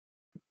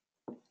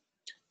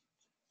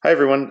Hi,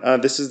 everyone.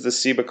 This is the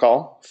SEBA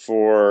call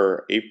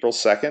for April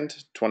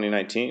 2nd,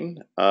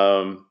 2019.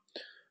 What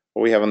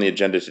we have on the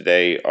agenda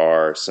today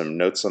are some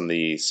notes on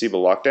the SEBA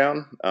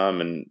lockdown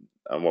and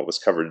what was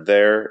covered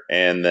there.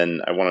 And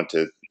then I wanted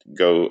to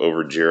go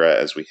over JIRA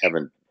as we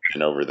haven't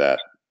been over that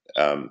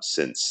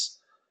since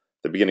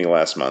the beginning of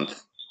last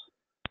month.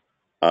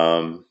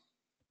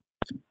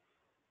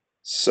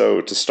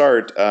 So to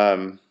start,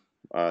 there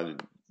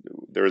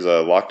was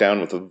a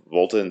lockdown with the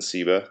Volta and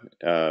SEBA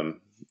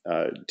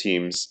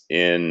teams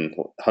in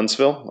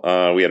Huntsville.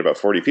 We had about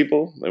 40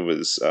 people. It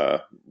was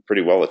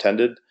pretty well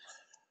attended.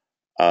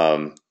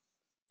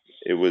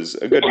 It was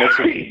a good mix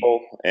of people,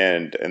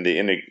 and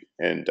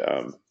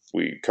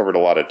we covered a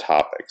lot of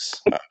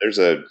topics.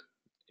 If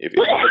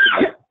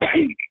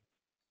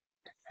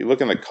you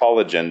look in the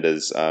call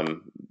agendas,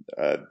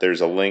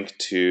 there's a link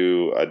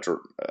to a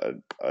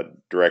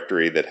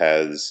directory that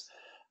has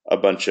a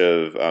bunch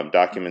of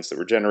documents that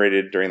were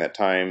generated during that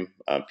time.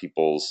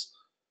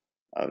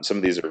 Some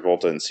of these are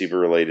Volta and SEBA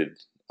related.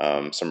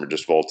 Some are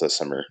just Volta.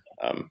 Some are,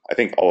 I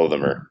think, all of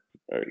them are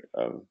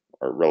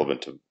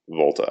relevant to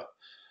Volta.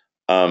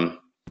 Some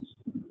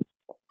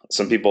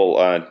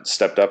people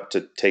stepped up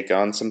to take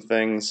on some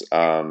things.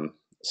 David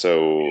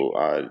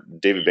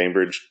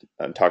Bainbridge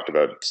talked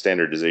about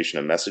standardization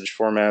of message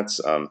formats.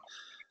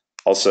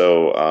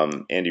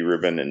 Andy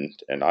Rubin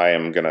and I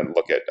am going to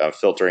look at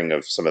filtering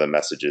of some of the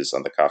messages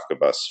on the Kafka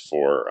bus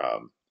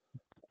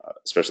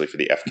especially for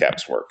the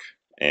FCAPS work,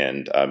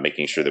 and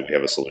making sure that we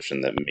have a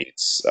solution that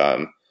meets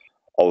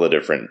all the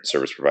different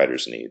service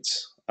providers'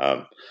 needs.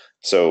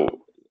 So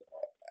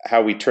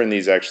how we turn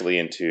these actually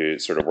into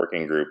sort of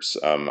working groups,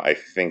 I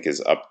think is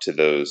up to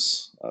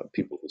those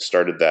people who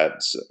started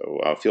that. So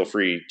feel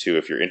free to,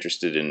 if you're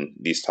interested in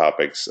these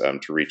topics,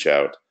 to reach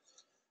out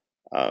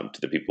to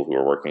the people who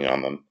are working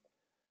on them.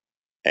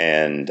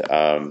 And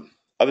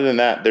other than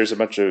that, there's a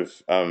bunch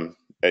of,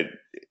 it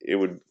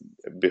would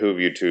behoove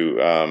you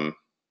to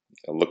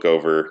look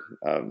over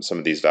some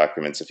of these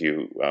documents if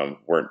you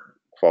weren't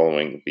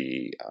following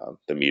the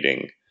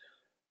meeting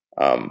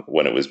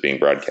when it was being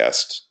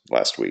broadcast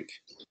last week.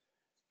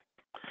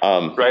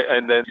 Right,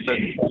 and then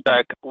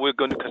Zach, we're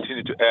going to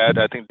continue to add.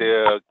 I think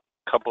there are a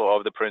couple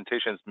of the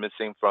presentations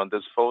missing from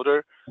this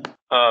folder.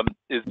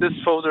 Is this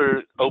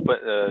folder open,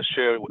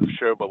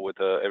 shareable with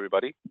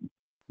everybody?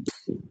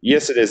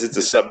 Yes, it is. It's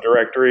a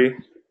subdirectory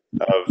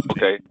of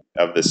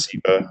the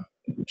SEBA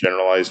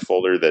generalized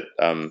folder that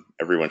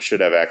everyone should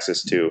have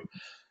access to.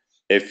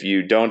 If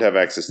you don't have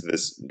access to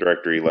this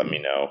directory, let me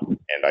know,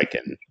 and I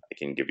can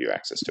give you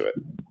access to it.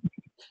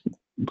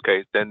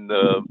 Okay, then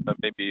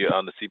maybe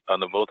on the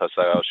Volta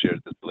side, I'll share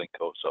this link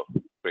also.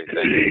 Great,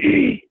 thank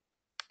you.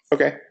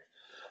 Okay.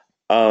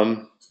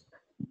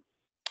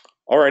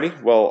 Alrighty.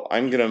 Well,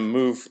 I'm gonna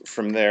move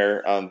from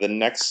there. The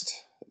next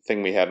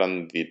thing we had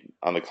on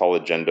the call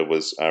agenda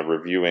was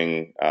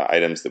reviewing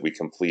items that we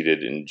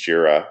completed in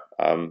JIRA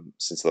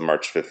since the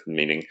March 5th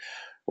meeting.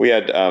 We've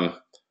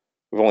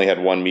only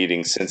had one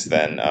meeting since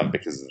then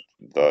because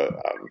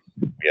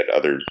we had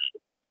other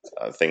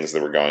things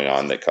that were going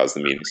on that caused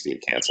the meetings to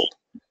get canceled.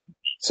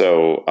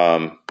 So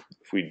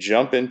if we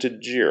jump into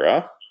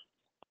JIRA,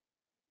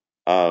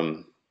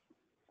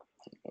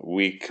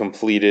 we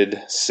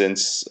completed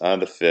since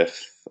the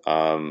 5th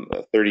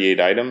 38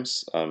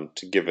 items.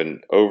 To give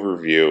an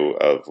overview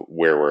of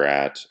where we're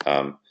at,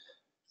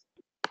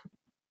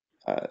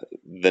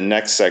 the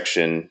next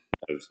section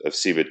of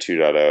SEBA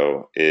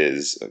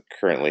 2.0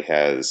 currently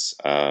has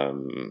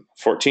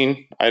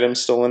 14 items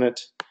still in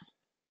it,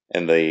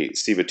 and the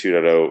SEBA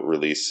 2.0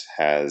 release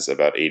has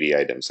about 80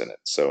 items in it.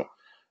 So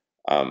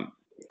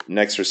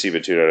next for SEBA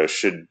 2.0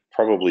 should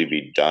probably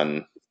be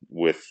done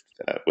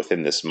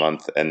within this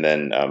month, and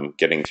then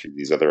getting through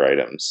these other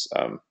items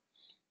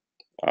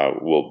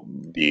will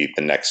be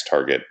the next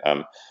target.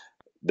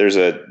 There's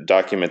a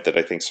document that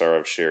I think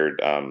Saurav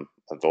shared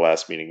at the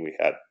last meeting we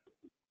had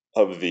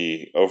of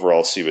the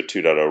overall SEBA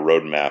 2.0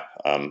 roadmap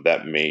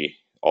that may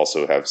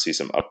also see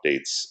some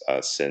updates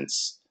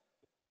since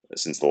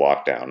the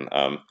lockdown.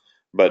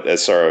 But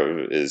as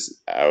Saurav is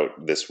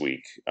out this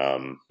week,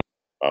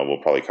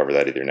 we'll probably cover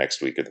that either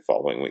next week or the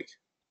following week.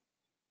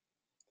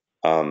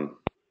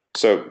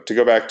 So to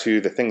go back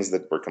to the things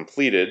that were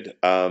completed,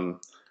 I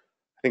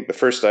think the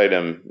first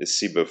item is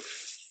SEBA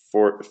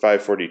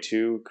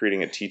 542,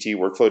 creating a TT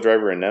workflow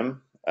driver in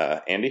NEM.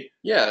 Andy?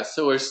 Yeah,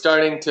 so we're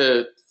starting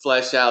to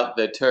flesh out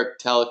the Turk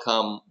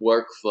Telecom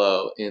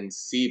workflow in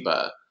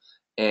SEBA,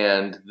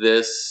 and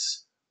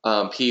this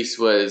piece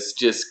was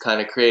just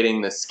kind of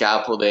creating the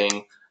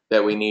scaffolding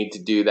that we need to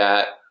do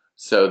that.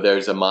 So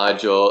there's a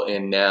module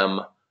in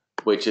NEM,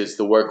 which is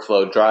the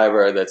workflow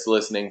driver that's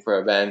listening for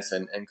events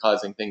and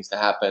causing things to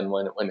happen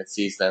when it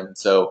sees them.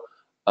 So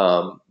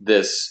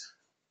this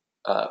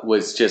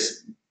was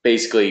just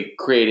basically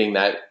creating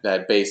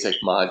that basic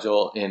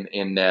module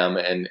in NEM,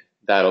 and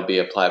that'll be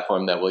a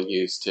platform that we'll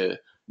use to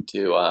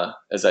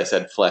as I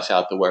said, flesh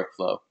out the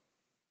workflow.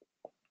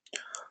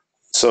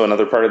 So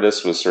another part of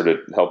this was sort of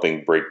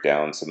helping break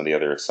down some of the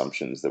other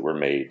assumptions that were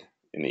made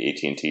in the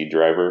AT&T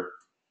driver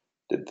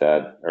Did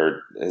that,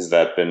 or has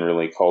that been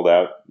really called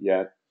out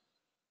yet?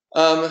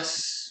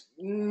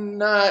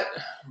 Not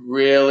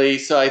really.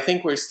 So I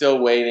think we're still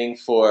waiting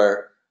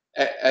for,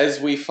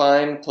 as we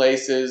find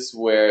places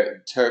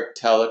where Turk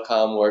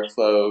Telecom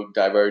workflow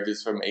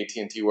diverges from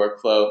AT&T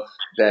workflow,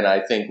 then I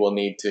think we'll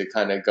need to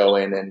kind of go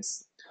in and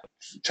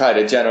try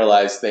to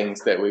generalize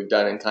things that we've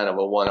done in kind of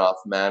a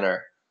one-off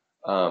manner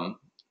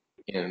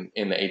in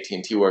the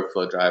AT&T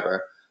workflow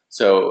driver.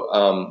 So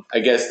I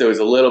guess there was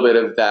a little bit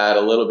of that,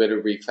 a little bit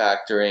of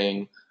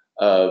refactoring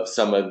of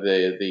some of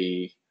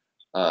the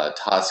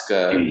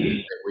Tosca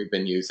that we've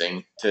been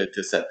using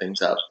to set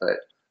things up. But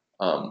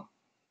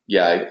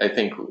yeah, I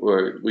think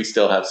we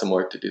still have some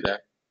work to do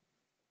there.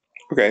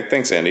 Okay,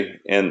 thanks, Andy.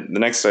 And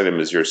the next item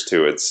is yours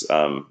too. It's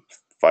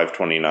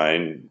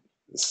 529,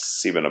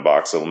 SEBA in a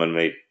box,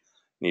 eliminate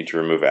need to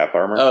remove app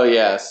armor. Oh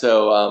yeah,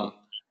 so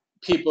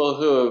people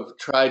who have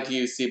tried to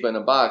use SEBA in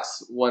a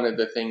box, one of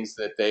the things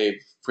that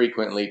they've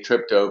frequently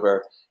tripped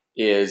over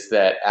is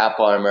that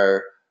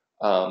AppArmor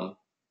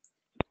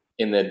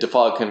in the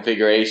default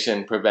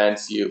configuration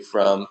prevents you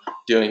from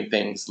doing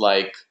things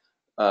like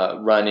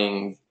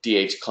running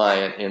DH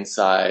client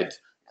inside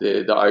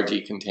the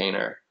RG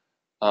container.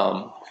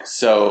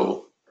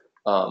 So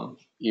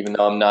even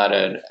though I'm not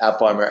an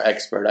AppArmor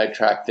expert, I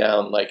tracked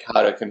down like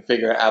how to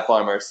configure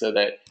AppArmor so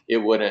that it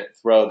wouldn't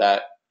throw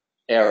that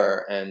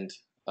error, and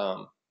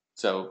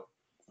so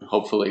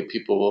hopefully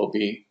people will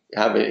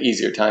have an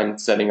easier time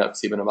setting up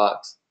SEBA in a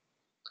box.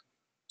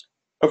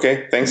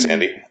 Okay, thanks,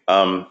 Andy.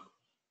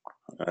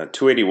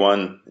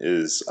 281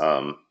 is,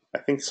 I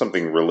think,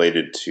 something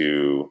related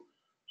to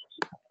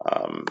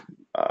um,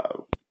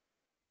 uh,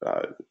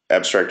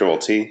 abstract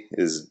OLT.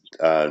 Is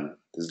Don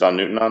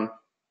Newton on?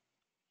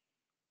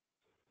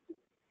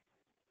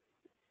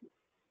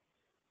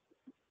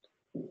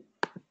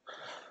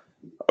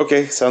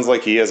 Okay, sounds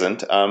like he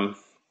isn't.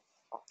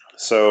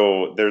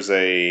 So there's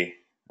I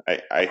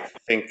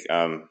think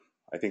I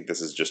think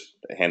this is just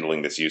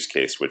handling this use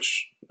case,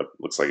 which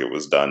looks like it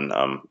was done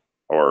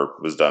or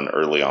was done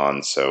early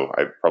on. So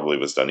I probably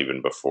was done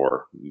even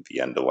before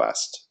the end of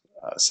last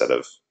set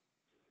of,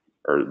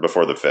 or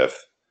before the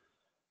fifth.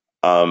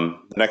 The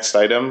next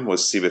item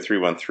was SEBA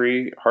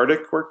 313.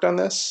 Hardik worked on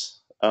this.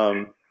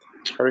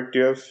 Hardik, do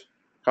you have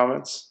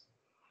comments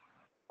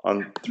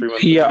on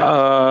 313?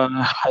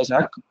 Yeah, hi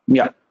Zach.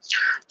 Yeah.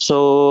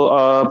 So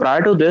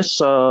prior to this,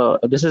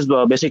 this is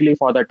basically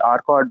for that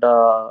RCOD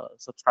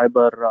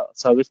subscriber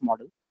service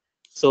model.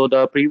 So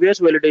the previous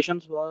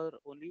validations were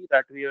only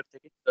that we are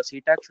checking the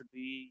CTAG should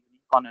be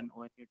unique on an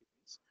ONU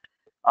device.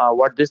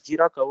 What this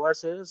Jira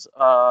covers is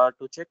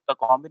to check the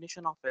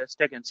combination of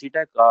STAG and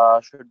CTAG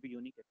should be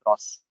unique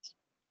across.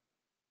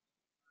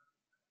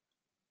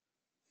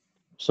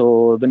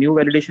 So the new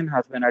validation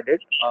has been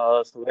added.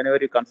 So whenever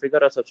you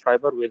configure a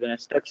subscriber with an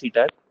STAG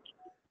CTAG,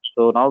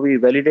 so now we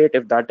validate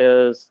if that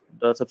is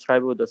the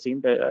subscriber with the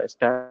same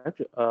stack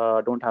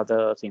don't have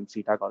the same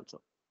CTAG also.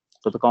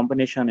 So the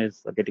combination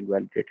is getting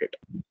validated.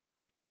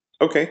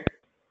 Okay.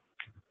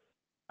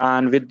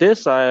 And with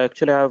this, I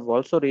actually have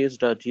also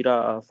raised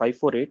Jira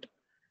 548.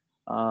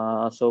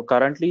 So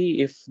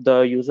currently, if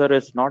the user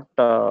is not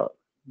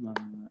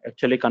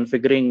actually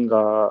configuring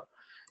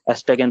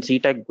STAG and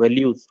CTAG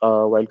values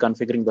while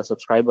configuring the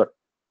subscriber,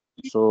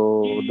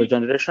 so the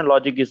generation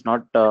logic is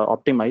not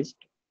optimized.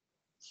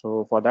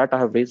 So for that, I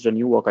have raised a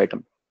new work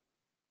item,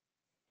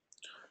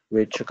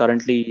 which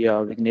currently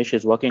Vignesh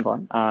is working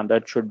on, and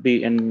that should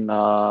be in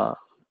a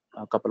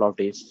couple of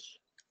days.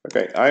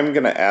 Okay, I'm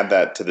going to add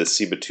that to the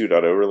SEBA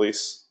 2.0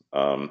 release,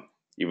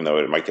 even though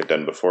it might get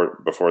done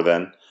before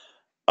then.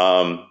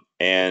 And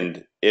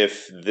and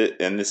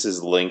this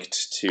is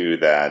linked to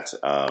that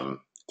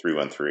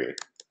 313.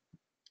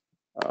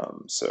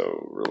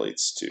 So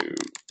relates to,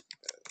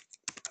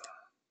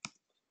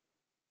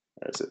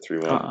 or is it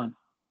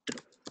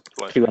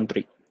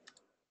 313?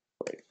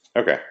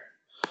 Okay.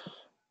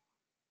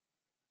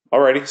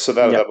 Alrighty, so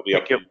that'll be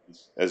up you.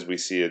 as we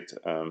see it,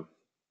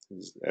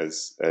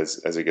 as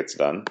it gets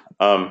done.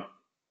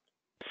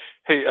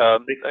 Hey,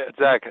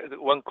 Zach,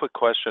 one quick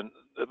question.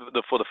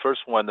 For the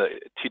first one, the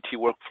TT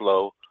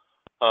workflow,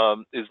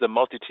 is the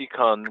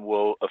multi-TCON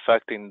will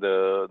affecting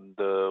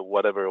the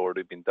whatever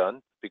already been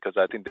done? Because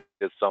I think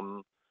there's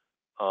some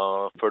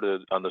further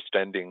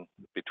understanding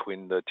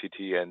between the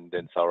TT and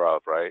then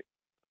Saurav, right?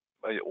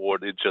 Or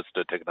it's just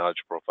the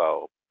technology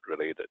profile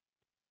related?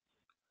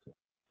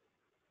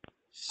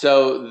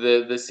 So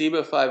the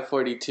SEBA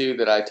 542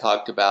 that I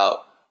talked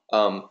about,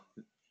 I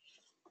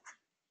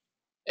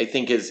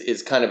think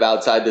is kind of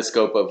outside the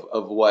scope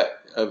of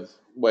what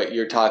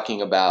you're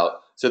talking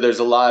about. So there's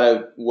a lot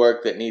of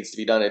work that needs to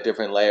be done at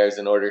different layers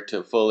in order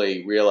to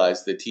fully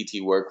realize the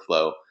TT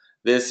workflow.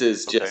 This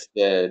is just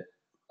the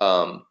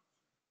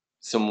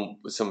some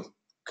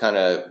kind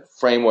of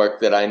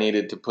framework that I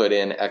needed to put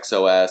in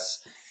XOS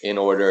in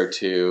order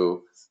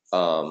to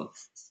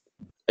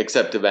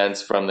accept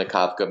events from the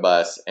Kafka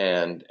bus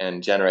and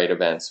generate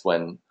events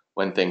when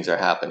things are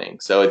happening.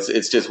 So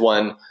it's just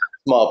one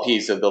small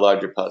piece of the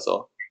larger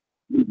puzzle.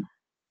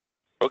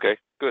 Okay,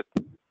 good.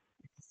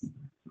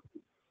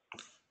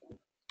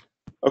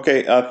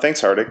 Okay,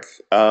 thanks, Hardik.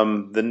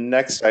 The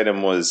next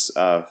item was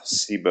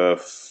SEBA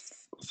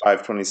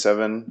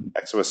 527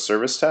 XOS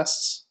service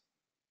tests.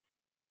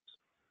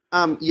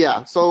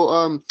 Yeah,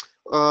 so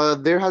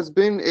there has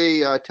been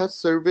a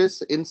test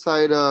service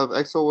inside of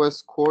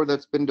XOS core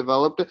that's been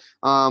developed.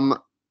 The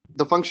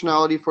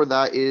functionality for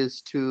that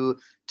is to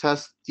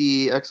test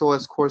the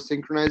XOS core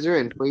synchronizer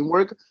and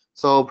framework.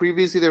 So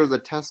previously there was a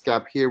test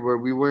gap here where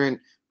we weren't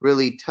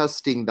really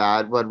testing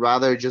that, but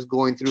rather just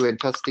going through and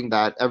testing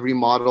that every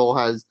model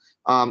has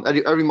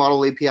every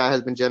model API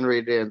has been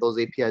generated and those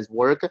APIs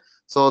work.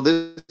 So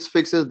this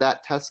fixes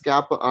that test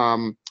gap.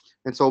 And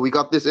so we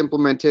got this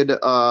implemented.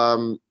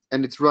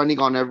 And it's running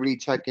on every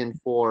check-in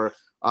for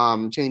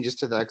changes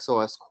to the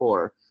XOS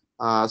core.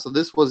 So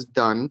this was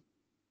done.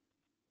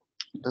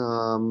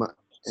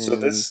 So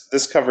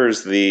this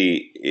covers the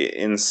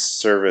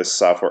in-service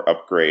software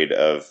upgrade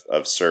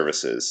of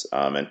services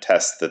and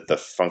tests that the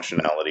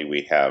functionality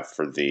we have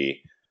for the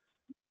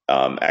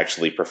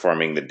actually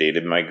performing the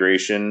data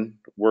migration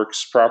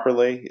works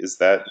properly. Is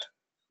that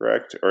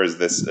correct, or is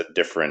this a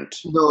different?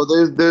 No,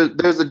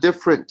 there's a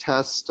different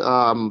test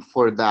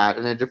for that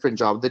and a different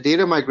job. The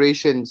data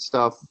migration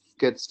stuff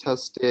gets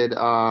tested as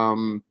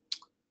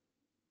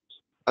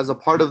a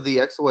part of the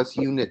XOS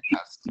unit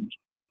test.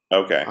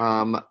 Okay.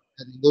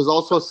 There's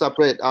also a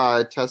separate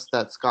test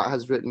that Scott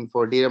has written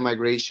for data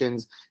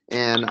migrations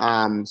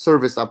and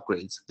service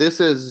upgrades. This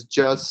is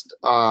just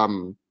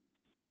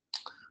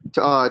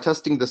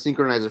testing the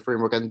synchronizer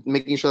framework and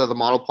making sure that the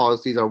model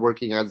policies are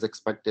working as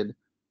expected.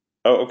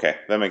 Oh, okay,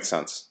 that makes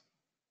sense.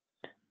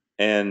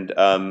 And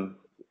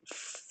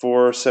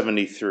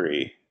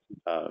 473,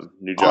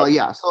 new job.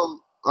 Yeah, so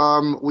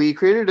we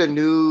created a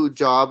new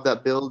job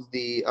that builds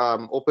the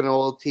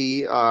OpenOLT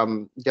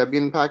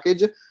Debian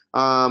package.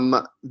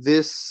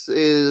 This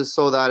is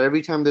so that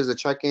every time there's a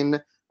check-in to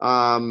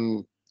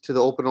the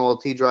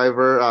OpenOLT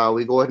driver,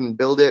 we go ahead and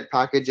build it,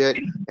 package it,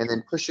 and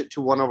then push it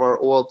to one of our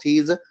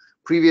OLTs.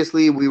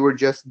 Previously, we were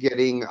just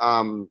getting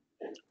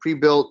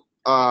pre-built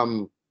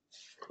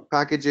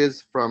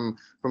packages from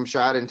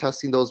Shad and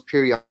testing those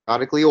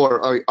periodically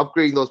or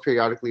upgrading those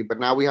periodically. But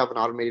now we have an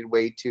automated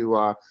way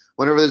to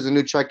whenever there's a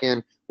new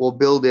check-in, we'll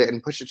build it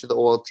and push it to the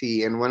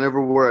OLT. And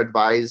whenever we're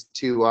advised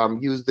to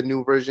use the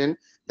new version,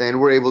 then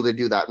we're able to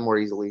do that more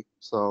easily.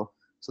 So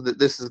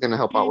this is going to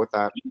help out with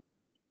that.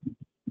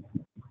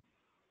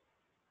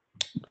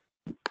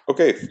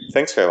 Okay,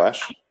 thanks,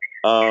 Kailash.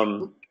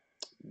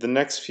 The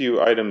next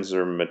few items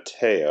are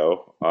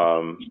Mateo.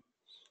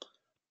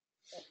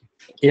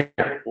 Yeah.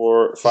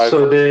 For five.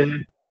 So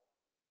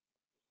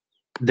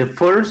the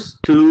first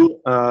two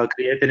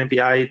create an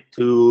API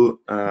to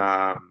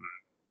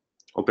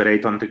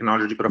operate on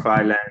technology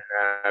profile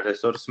and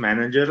resource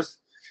managers.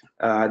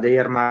 They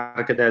are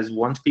marked as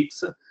want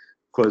fix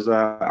because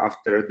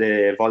after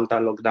the Volta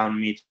lockdown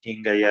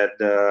meeting, I had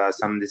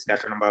some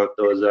discussion about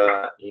those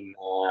in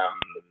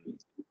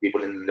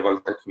people in the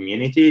Volta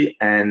community,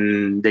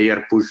 and they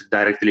are pushed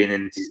directly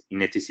in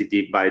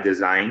etcd by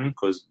design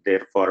because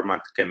their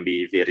format can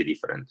be very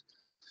different.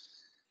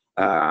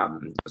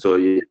 So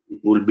it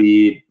will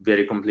be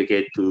very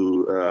complicated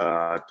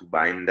to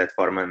bind that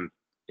format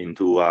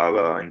into a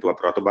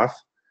protobuf,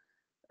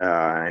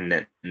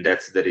 and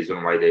that's the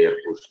reason why they are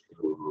pushed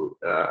to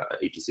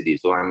etcd.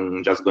 So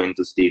I'm just going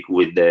to stick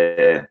with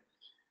the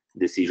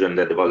decision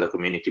that the Volta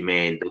community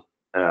made,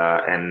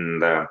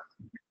 and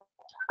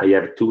I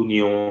have two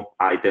new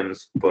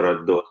items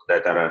for those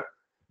that are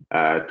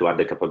to add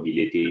the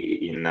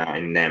capability in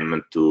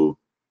them to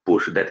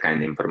push that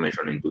kind of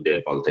information into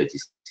the Volta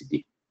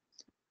etcd.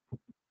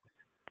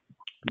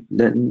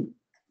 Then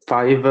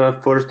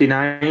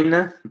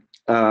 549,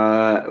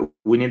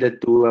 we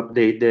needed to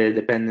update the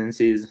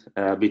dependencies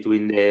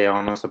between the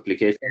ONOS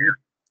application.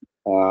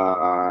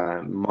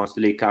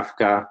 Mostly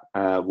Kafka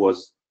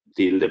was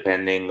still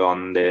depending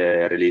on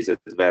the released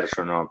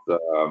version of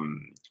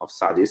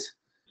SADIS,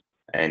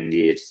 and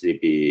the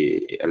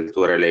HTTP L2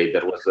 relay.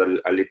 There was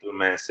a little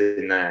mess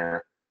in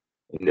the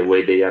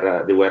way they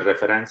were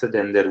referenced,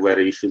 and there were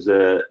issues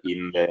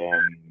in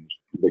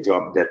the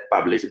job that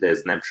published the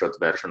snapshot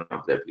version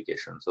of the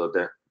application. So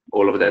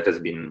all of that has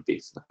been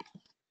fixed.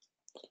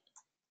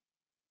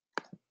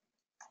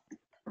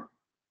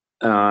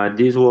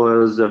 This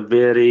was a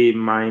very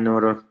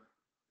minor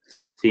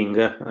thing.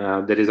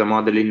 There is a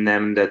model in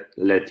NEM that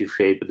lets you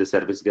shape the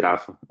service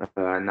graph.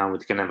 Now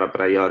it can have a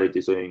priority,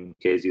 so in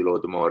case you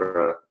load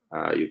more,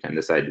 you can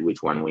decide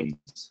which one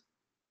wins.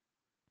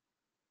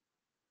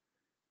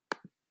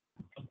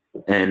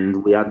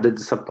 And we added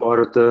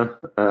support in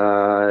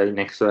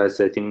XOS.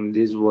 I think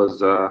this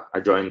was a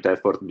joint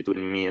effort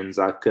between me and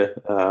Zach.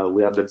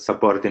 We added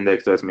support in the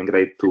XOS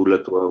Migrate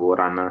tool to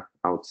run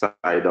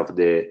outside of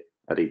the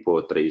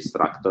repo trace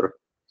structure,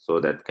 so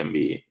that can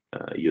be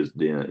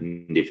used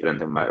in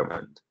different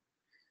environments.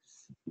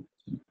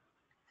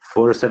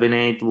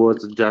 478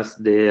 was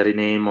just the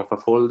rename of a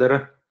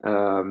folder.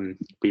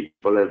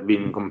 People have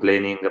been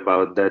complaining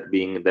about that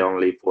being the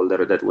only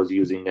folder that was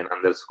using an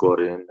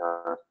underscore in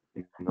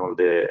all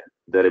the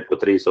repo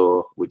tree,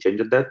 so we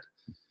changed that.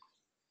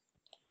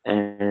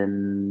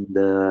 And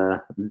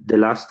the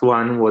last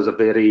one was a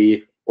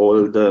very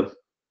old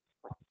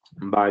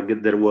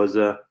bug. There was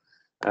an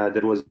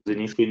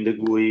issue in the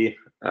GUI,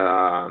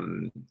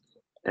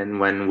 and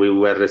when we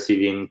were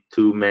receiving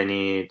too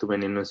many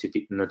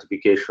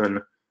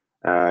notification,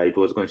 it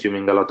was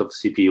consuming a lot of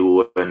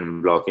CPU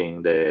and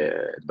blocking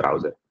the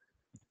browser.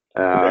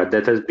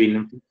 That has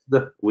been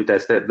fixed. We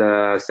tested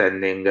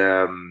sending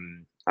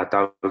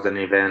 1,000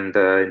 event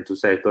in 2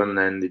 seconds,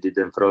 and it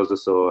didn't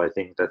froze. So I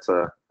think that's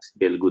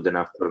still good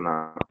enough for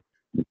now.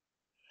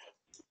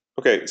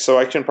 Okay, so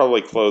I can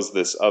probably close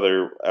this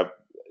other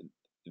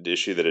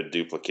issue that it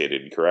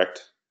duplicated,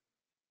 correct?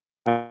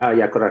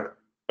 Yeah, correct.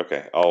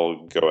 Okay,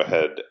 I'll go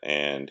ahead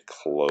and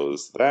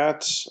close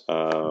that.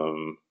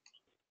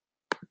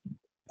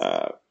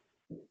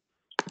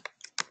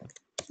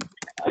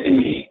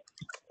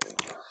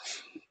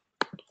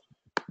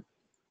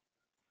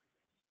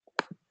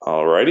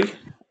 Alrighty.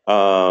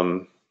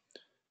 And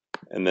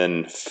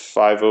then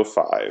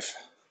 505.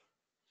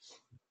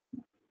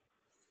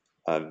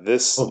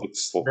 This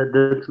looks...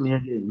 That's me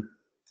again.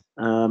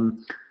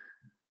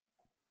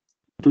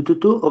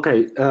 222.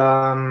 Okay.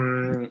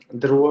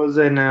 There was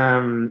an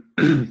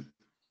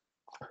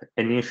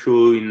an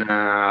issue in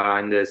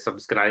the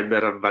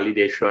subscriber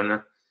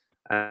validation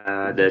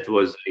that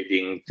was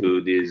leading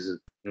to this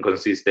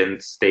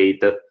inconsistent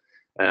state.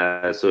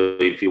 So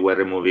if you were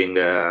removing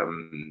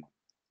the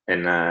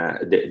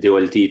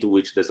OLT to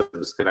which the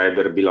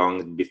subscriber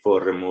belonged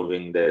before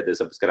removing the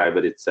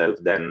subscriber itself,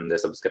 then the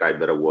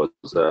subscriber was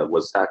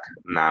stuck.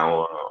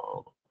 Now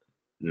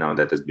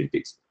that has been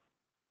fixed.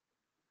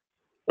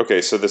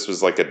 Okay, so this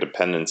was like a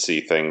dependency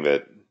thing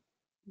that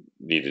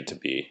needed to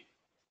be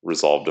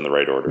resolved in the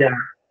right order.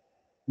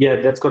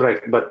 Yeah, that's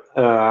correct. But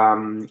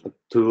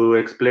to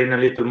explain a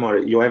little more,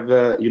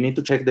 you need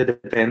to check the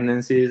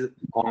dependencies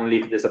only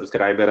if the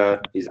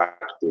subscriber is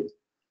active.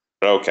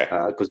 Okay.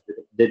 Because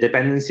the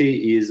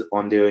dependency is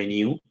on the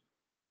ONU,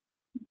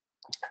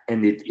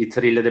 and it's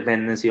really a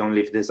dependency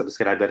only if the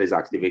subscriber is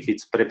active. If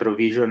it's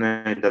pre-provision,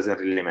 it doesn't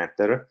really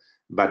matter.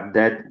 But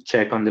that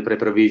check on the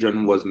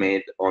pre-provision was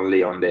made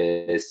only on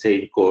the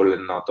saved call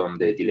and not on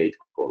the delayed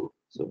call.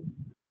 So.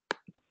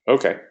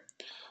 Okay.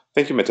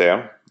 Thank you,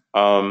 Matteo.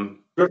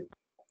 Sure.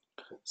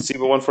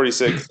 SEBA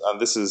 146,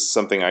 this is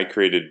something I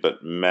created,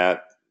 but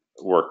Matt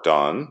worked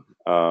on.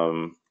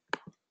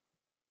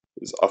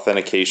 Is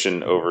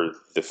authentication over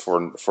the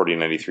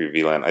 4093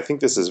 VLAN. I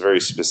think this is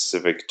very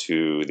specific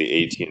to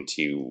the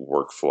AT&T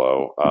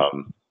workflow.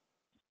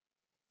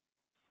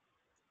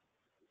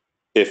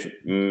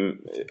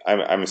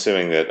 I'm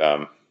assuming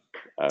that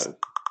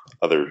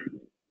other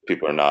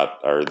people are not,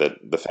 or that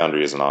the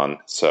Foundry isn't on,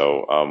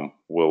 so I'll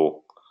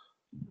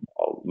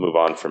move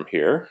on from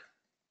here.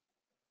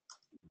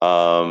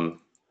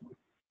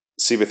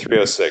 SEBA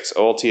 306,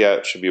 OLT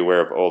app should be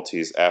aware of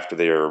OLTs after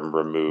they are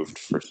removed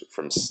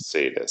from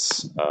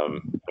status. I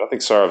don't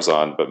think Sarav's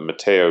on, but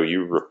Matteo,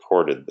 you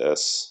reported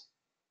this.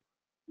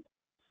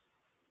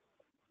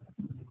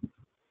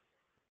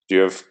 Do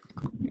you have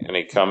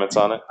any comments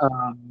on it?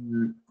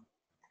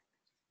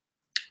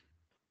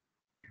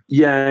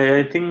 Yeah,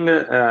 I think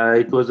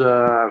it was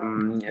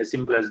as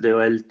simple as the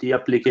OLT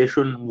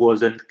application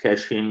wasn't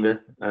caching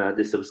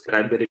the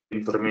subscriber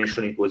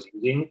information it was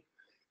using.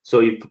 So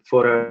if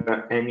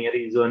for any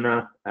reason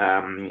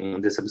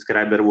the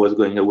subscriber was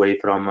going away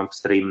from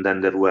upstream, then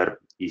there were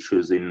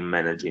issues in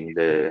managing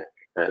the,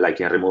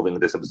 like in removing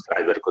the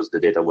subscriber because the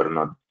data were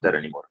not there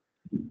anymore.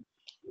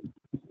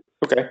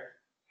 Okay.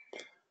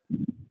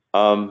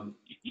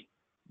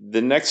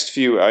 The next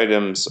few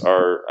items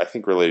are, I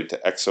think, related to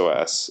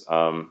XOS.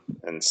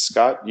 And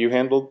Scott, you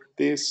handled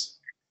these?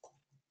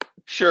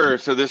 Sure.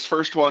 So this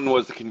first one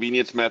was the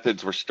convenience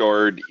methods were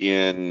stored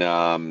in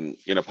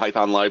a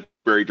Python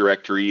library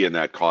directory, and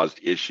that caused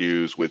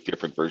issues with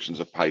different versions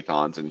of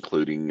Pythons,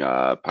 including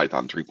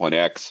Python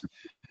 3.x.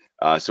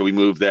 So we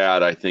moved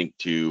that, I think,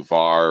 to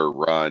var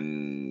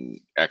run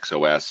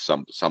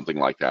XOS, something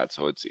like that.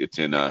 So it's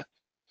in a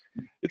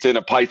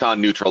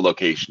Python neutral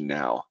location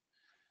now.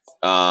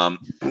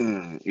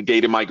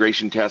 Data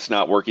migration test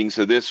not working.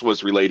 So this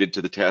was related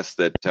to the test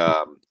that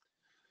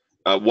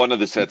one of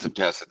the sets of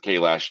tests that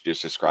Kailash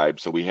just described.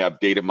 So we have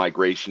data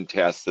migration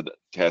tests that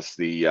test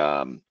the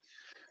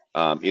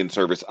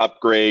in-service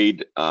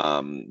upgrade.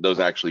 Those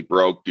actually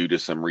broke due to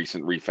some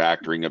recent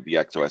refactoring of the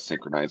XOS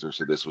synchronizer.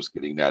 So this was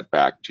getting that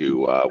back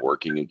to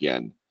working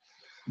again.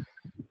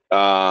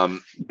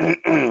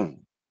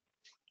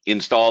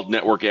 Installed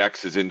Network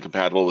X is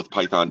incompatible with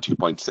Python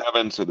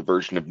 2.7. So the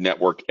version of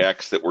Network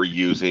X that we're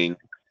using,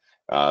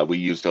 we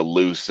used a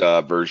loose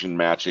version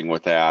matching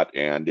with that,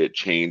 and it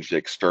changed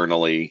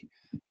externally.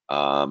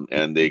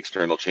 And the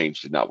external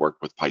change did not work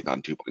with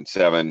Python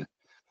 2.7.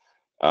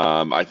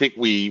 I think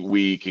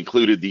we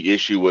concluded the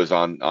issue was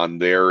on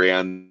their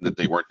end, that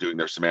they weren't doing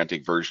their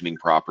semantic versioning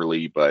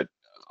properly, but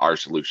our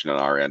solution on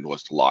our end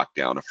was to lock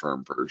down a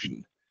firm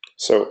version.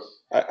 So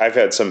I've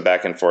had some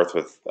back and forth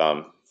with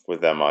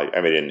them. I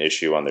made an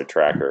issue on their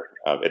tracker.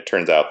 It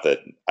turns out that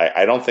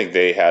I don't think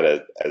they had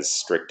as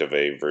strict of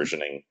a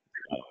versioning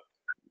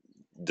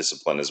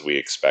discipline as we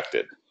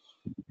expected.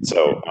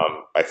 So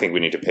I think we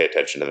need to pay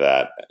attention to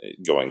that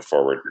going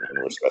forward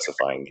when we're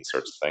specifying these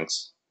sorts of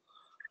things.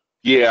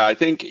 Yeah, I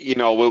think,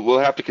 we'll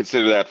have to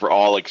consider that for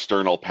all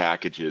external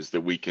packages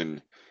that we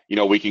can,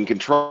 we can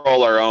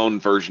control our own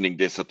versioning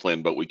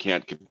discipline, but we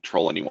can't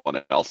control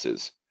anyone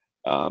else's.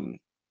 Right.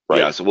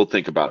 Yeah, so we'll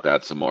think about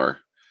that some more.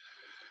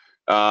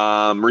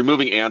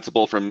 Removing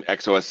Ansible from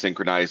XOS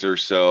Synchronizer.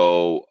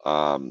 So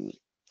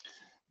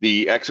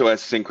the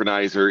XOS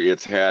Synchronizer,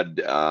 it's had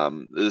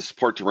the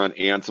support to run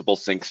Ansible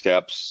sync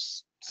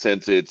steps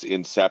since its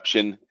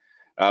inception.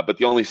 But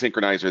the only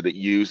synchronizer that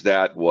used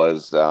that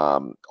was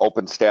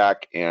OpenStack,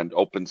 and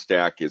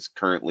OpenStack is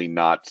currently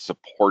not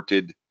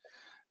supported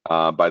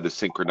by the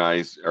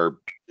synchronize, or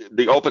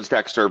the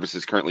OpenStack service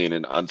is currently in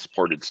an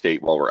unsupported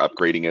state while we're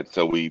upgrading it.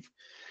 So we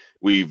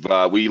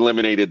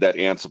eliminated that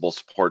Ansible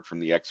support from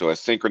the XOS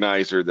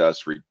synchronizer,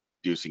 thus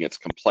reducing its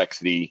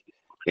complexity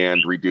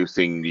and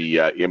reducing the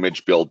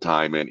image build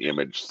time and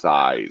image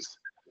size.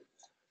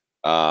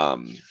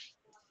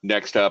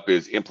 Next up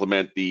is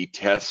implement the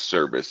test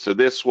service. So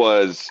this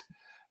was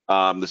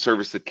the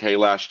service that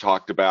Kailash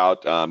talked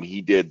about.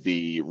 He did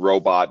the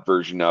robot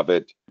version of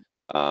it.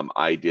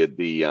 I did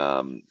the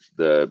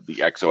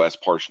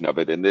XOS portion of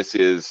it, and this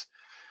is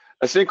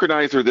a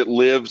synchronizer that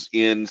lives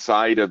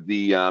inside of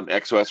the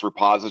XOS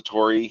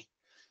repository,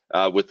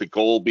 with the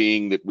goal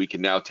being that we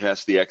can now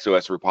test the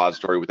XOS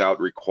repository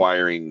without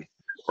requiring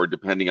or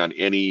depending on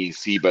any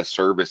SEBA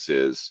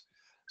services,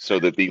 so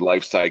that the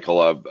life cycle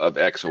of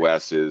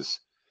XOS is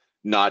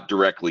not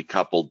directly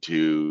coupled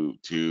to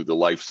the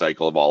life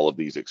cycle of all of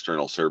these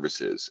external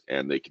services,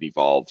 and they can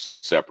evolve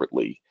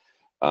separately.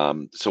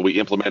 So we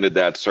implemented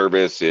that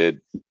service. It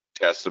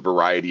tests a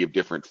variety of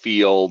different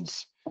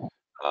fields.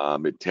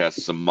 It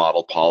tests some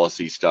model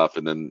policy stuff,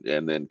 and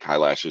then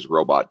Kailash's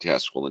robot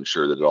test will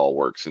ensure that it all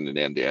works in an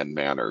end-to-end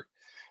manner.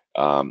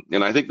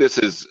 And I think this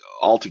is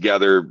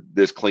altogether,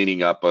 this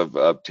cleaning up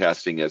of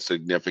testing has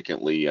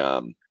significantly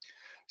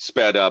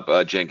sped up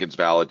Jenkins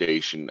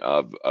validation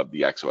of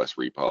the XOS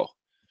repo.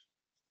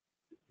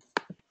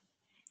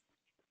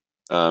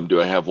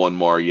 Do I have one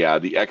more? Yeah,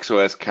 the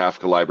XOS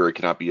Kafka library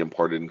cannot be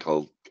imported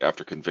until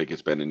after config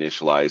has been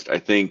initialized. I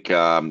think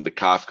the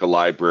Kafka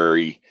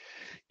library,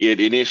 it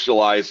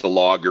initialized a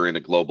logger in a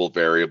global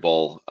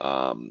variable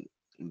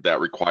that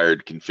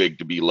required config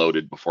to be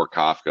loaded before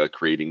Kafka,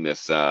 creating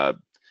this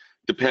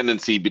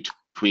dependency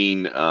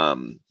between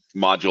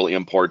module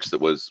imports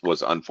that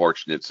was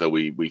unfortunate. So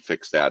we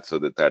fixed that so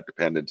that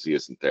dependency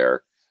isn't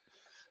there.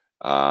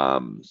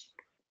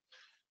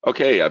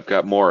 Okay, I've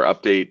got more.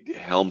 Update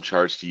Helm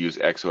charts to use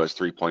XOS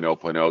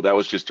 3.0.0. That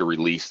was just a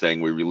release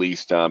thing. We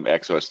released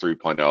XOS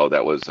 3.0.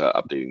 That was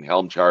updating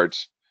Helm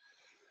charts.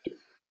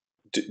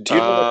 Do you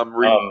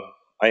know,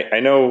 I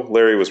know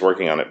Larry was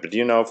working on it, but do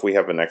you know if we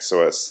have an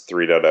XOS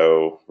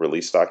 3.0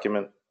 release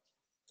document?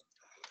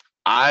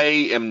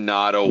 I am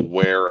not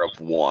aware of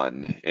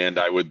one, and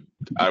I would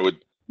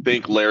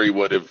think Larry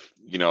would have,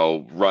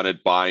 run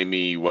it by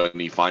me when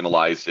he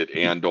finalized it,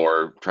 and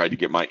or tried to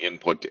get my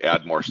input to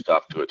add more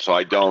stuff to it. So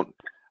I don't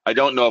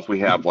know if we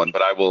have one,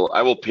 but I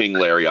will ping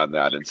Larry on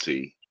that and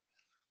see.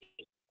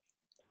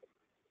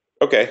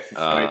 Okay.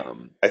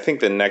 I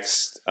think the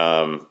next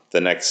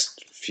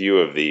few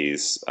of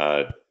these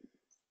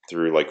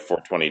through like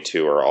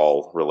 422 are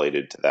all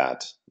related to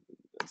that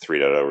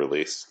 3.0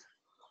 release.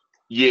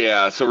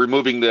 Yeah, so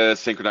removing the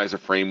synchronizer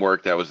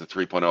framework, that was the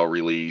 3.0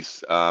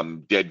 release.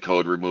 Dead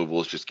code removal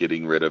is just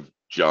getting rid of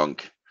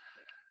junk.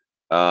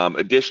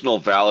 Additional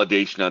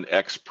validation on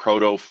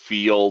Xproto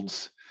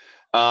fields.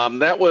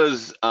 That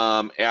was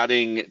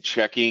adding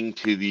checking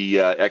to the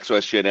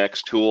XOS Gen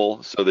X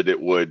tool so that it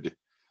would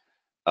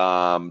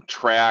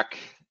track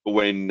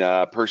when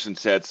a person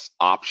sets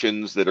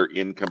options that are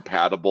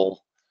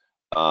incompatible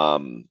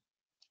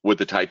with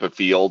the type of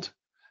field.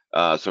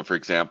 So for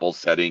example,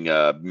 setting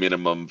a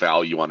minimum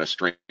value on a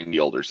string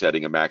field or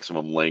setting a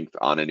maximum length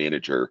on an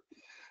integer.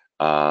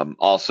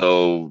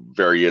 Also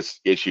various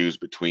issues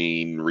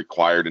between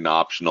required and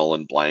optional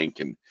and blank.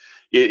 And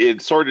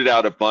it sorted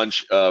out a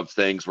bunch of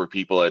things where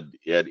people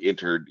had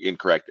entered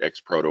incorrect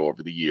Xproto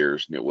over the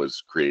years, and it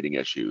was creating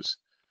issues.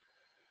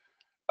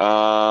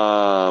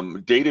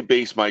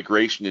 Database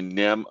migration and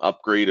NEM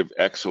upgrade of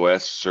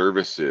XOS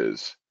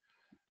services.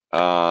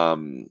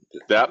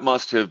 That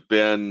must have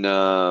been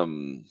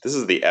this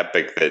is the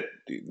epic that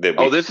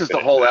this is the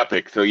whole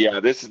epic. So yeah,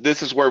 this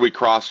is where we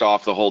crossed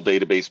off the whole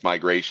database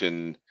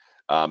migration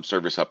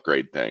service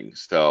upgrade thing.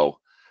 So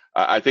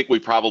I think we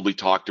probably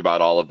talked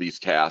about all of these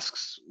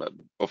tasks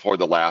before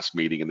the last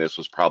meeting, and this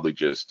was probably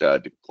just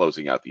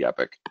closing out the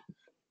epic.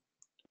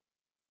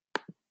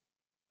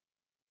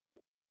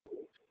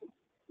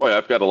 Boy,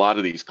 I've got a lot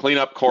of these. Clean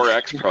up core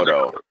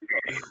Xproto.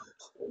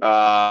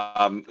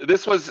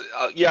 This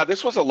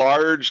was a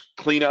large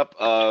cleanup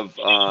of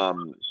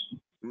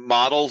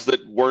models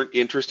that weren't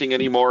interesting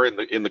anymore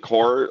in the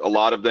core. A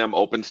lot of them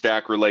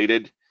OpenStack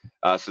related.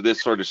 So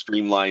this sort of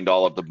streamlined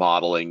all of the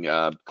modeling,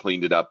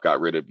 cleaned it up, got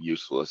rid of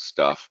useless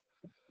stuff.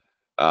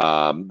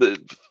 The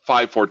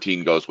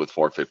 514 goes with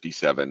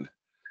 457.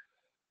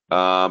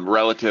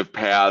 Relative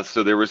paths.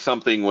 So there was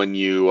something when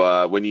you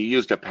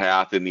used a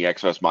path in the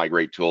XOS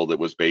migrate tool that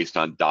was based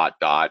on dot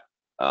dot,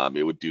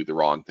 it would do the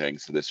wrong thing.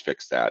 So this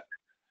fixed that.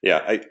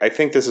 Yeah, I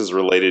think this is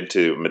related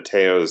to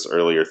Mateo's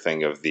earlier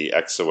thing of the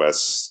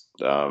XOS,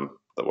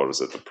 what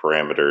was it, the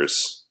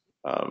parameters,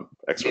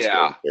 XOS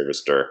Yeah.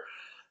 service dir,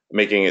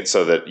 making it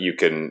so that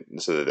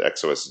so that the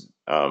XOS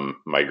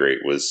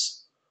migrate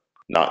was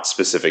not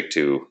specific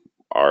to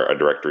a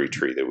directory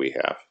tree that we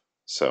have.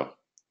 So,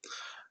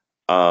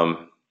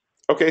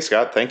 okay,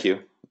 Scott, thank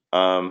you.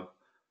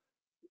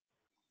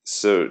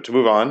 So to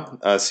move on,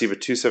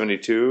 SEBA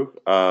 272.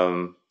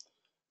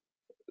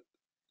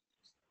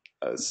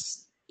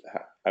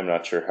 I'm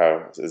not sure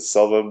how is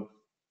Selva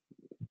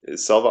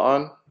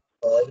on?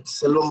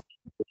 It's Selvam.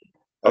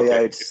 Okay,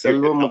 Yeah, it's if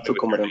you could Selvam help me with your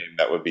Muthukumaran. name,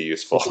 that would be You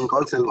useful. can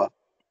call Selva.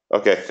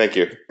 Okay, thank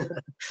you.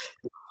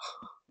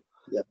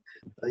 Yeah,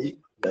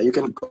 you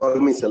can call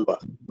me Selva.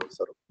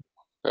 Sorry.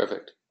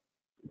 Perfect.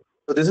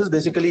 So this is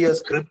basically a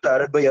script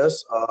added by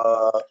us.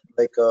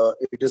 It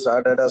is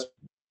added as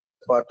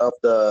part of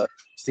the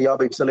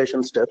SEAB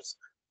installation steps.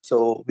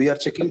 So we are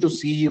checking to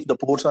see if the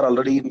ports are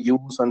already in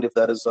use and if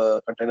there is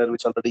a container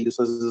which already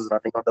uses is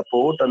running on the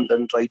port, and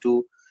then try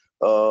to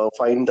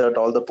find that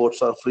all the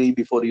ports are free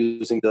before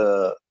using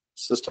the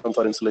system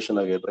for installation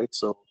again, right?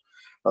 So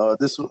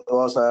this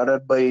was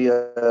added by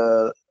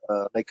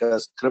like a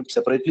script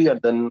separately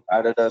and then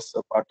added as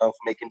a part of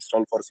make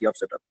install for SEAB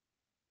setup.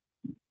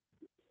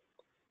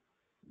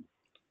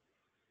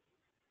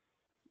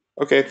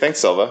 Okay, thanks,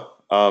 Selva.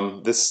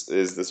 This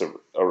is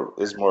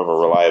more of a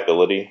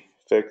reliability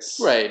fix,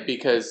 Right,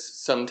 because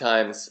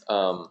sometimes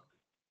SEBA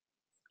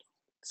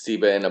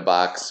in a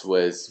box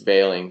was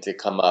failing to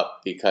come up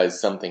because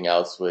something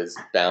else was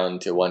bound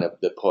to one of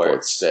the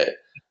ports that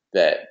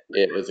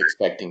it was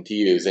expecting to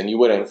use. And you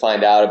wouldn't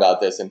find out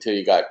about this until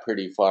you got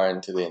pretty far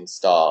into the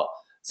install.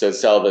 So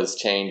Selva's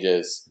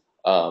changes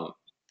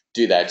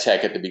do that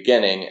check at the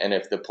beginning, and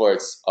if the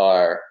ports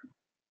are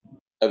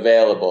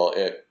available,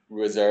 it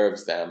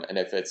reserves them, and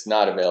if it's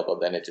not available,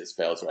 then it just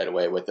fails right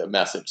away with a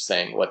message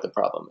saying what the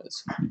problem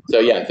is. So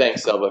yeah,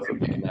 thanks Selva for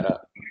picking that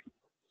up.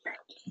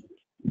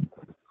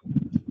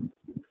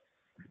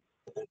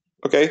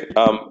 Okay,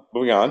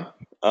 moving on.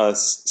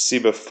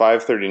 SEBA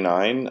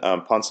 539,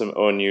 Ponsum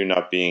ONU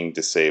not being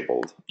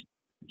disabled.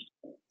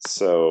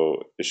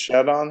 So is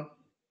Shad on?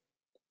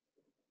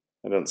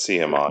 I don't see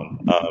him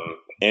on.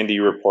 Andy,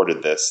 you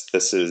reported this.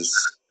 This is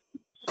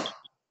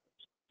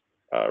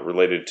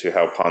related to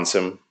how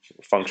Ponsum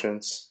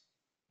functions.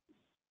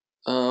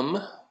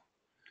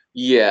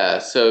 Yeah,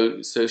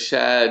 so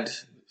Shad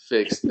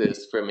fixed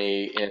this for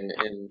me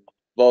in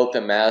both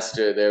the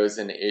master. There was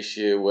an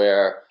issue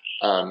where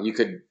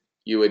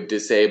you would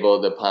disable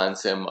the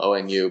Ponsum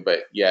ONU,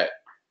 but yet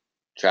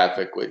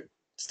traffic would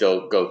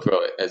still go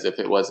through it as if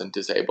it wasn't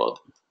disabled.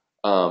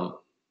 And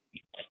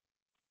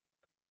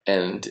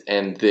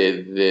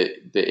the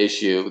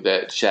issue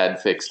that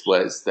Shad fixed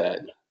was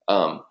that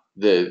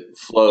the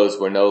flows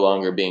were no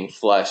longer being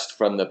flushed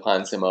from the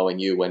Ponsum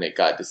ONU when it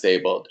got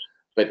disabled,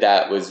 but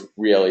that was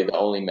really the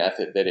only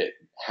method that it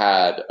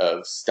had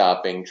of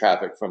stopping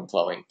traffic from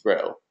flowing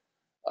through.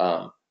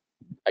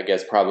 I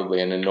guess probably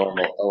in a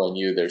normal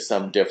ONU, there's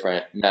some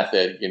different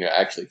method,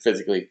 actually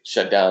physically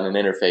shut down an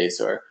interface,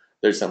 or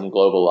there's some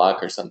global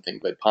lock or something,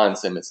 but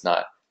Ponsum is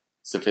not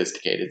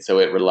sophisticated, so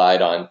it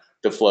relied on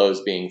the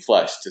flows being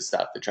flushed to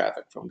stop the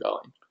traffic from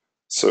going.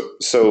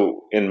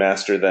 So in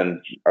master,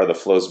 then, are the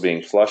flows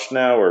being flushed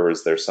now, or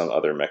is there some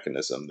other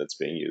mechanism that's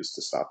being used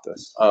to stop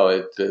this?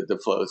 Oh, the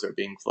flows are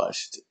being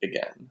flushed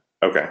again.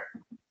 Okay.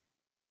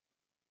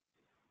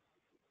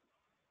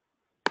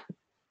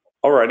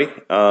 Alrighty.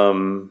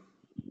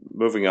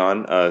 Moving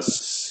on.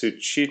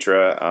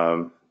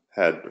 Suchitra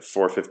had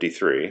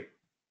 453.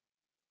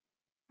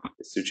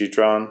 Is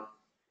Suchitra on?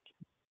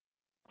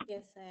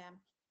 Yes, I am.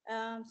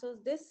 So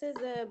this is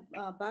a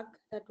bug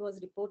that was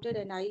reported,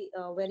 and I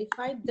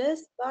verified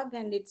this bug,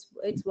 and it's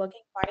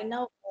working fine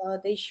now.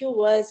 The issue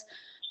was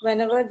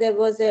whenever there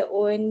was a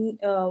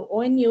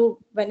ONU,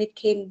 when it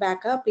came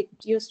back up, it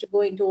used to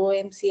go into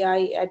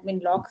OMCI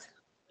admin lock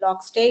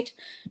state,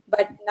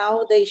 but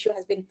now the issue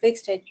has been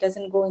fixed. It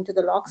doesn't go into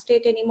the lock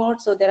state anymore.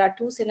 So there are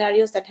two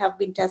scenarios that have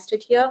been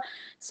tested here.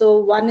 So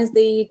one is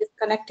the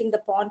disconnecting the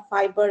PON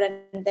fiber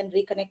and then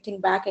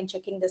reconnecting back and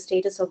checking the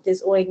status of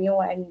this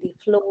ONU and the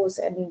flows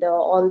and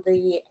all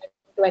the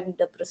end-to-end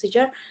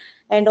procedure.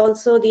 And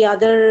also the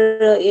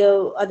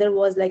other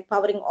was like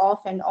powering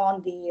off and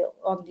on the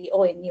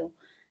ONU.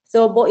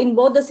 So in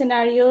both the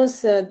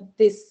scenarios,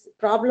 this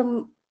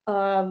problem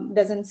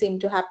doesn't seem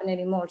to happen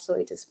anymore, so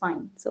it is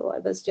fine. So I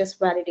was just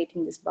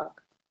validating this bug.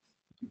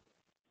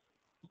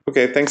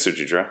 Okay, thanks,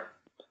 Sujitra.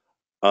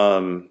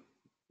 SEBA.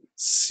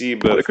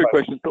 A quick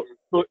question.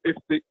 So if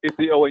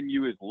the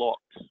ONU is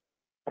locked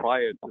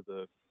prior to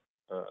the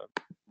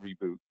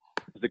reboot,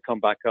 does it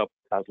come back up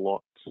as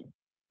locked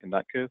in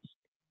that case?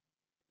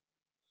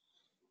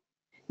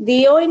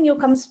 The ONU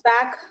comes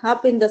back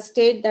up in the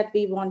state that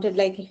we wanted,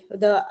 like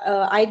the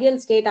ideal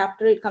state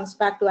after it comes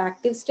back to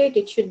active state,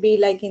 it should be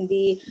like in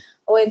the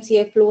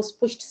OMCA flows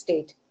pushed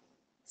state.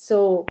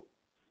 So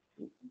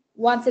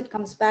once it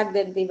comes back,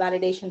 then the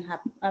validation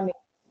happens. I mean,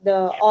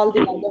 all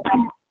the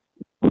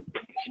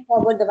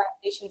forward, the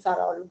validations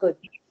are all good.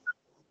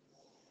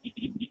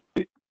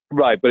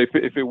 Right, but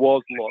if it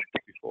was locked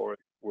before it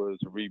was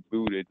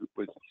rebooted,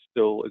 is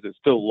it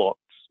still locked?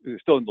 Is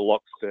it still in the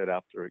locked state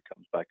after it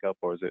comes back up,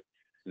 or is it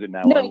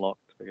now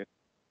unlocked again?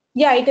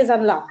 Yeah, it is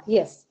unlocked.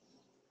 Yes,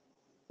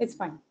 it's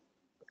fine.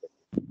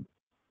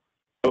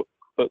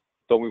 But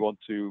don't we want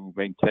to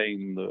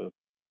maintain the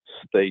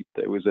state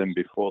that it was in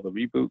before the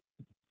reboot?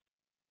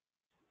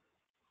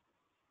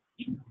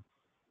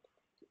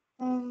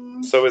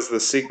 So is the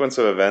sequence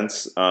of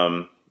events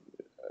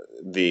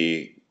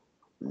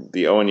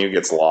the ONU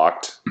gets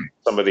locked,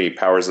 somebody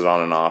powers it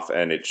on and off,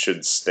 and it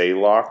should stay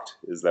locked?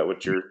 Is that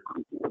what you're?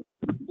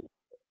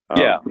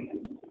 Yeah.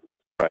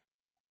 Right.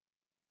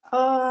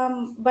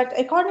 But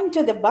according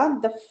to the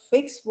bug, the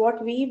fix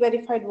what we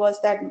verified was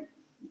that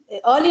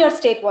earlier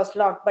state was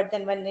locked, but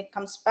then when it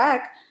comes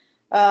back,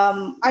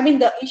 I mean,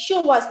 the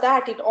issue was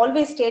that it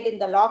always stayed in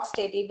the lock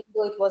state, even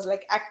though it was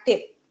like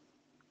active,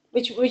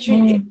 which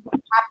happened.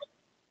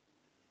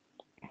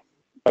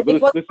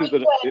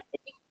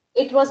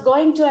 It was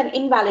going to an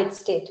invalid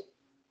state.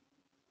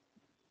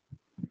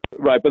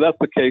 Right, but that's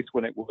the case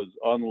when it was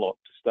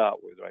unlocked to start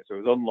with, right? So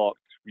it was unlocked,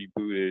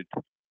 rebooted,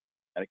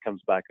 and it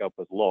comes back up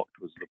as locked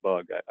was the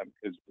bug,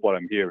 is what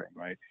I'm hearing,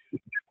 right?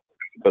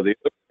 But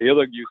the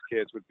other use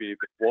case would be if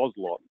it was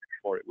locked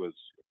before it was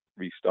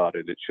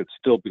restarted, it should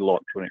still be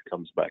locked when it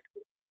comes back.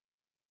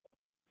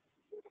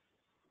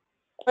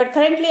 But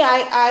currently,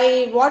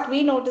 what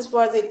we noticed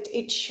was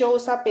it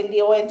shows up in the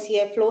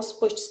OMCA flows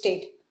pushed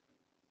state.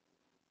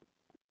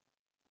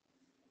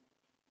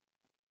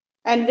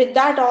 And with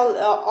that,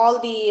 all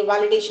the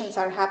validations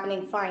are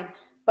happening fine.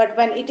 But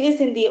when it is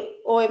in the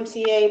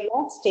OMCA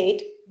lock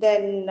state,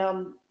 then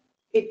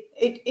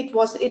it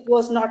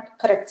was not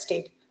correct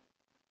state.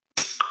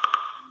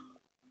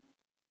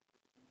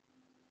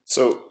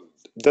 So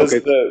does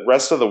the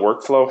rest of the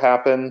workflow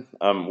happen?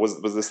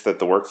 Was this that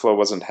the workflow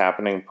wasn't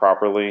happening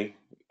properly?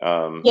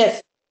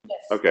 Yes.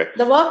 Okay.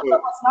 The workflow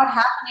was not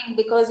happening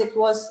because it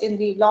was in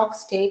the lock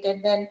state,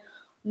 and then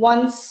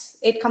once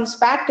it comes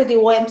back to the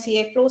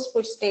OMCA flows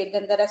push state,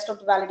 then the rest of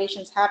the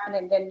validations happen,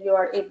 and then you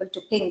are able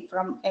to ping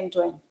from end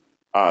to end.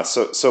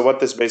 So what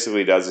this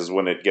basically does is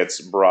when it gets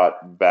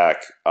brought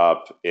back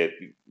up,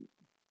 it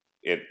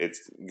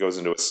goes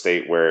into a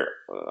state where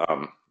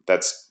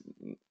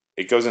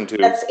it goes into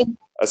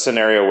a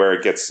scenario where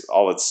it gets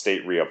all its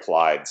state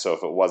reapplied. So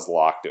if it was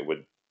locked, it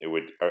would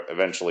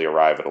eventually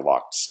arrive at a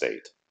locked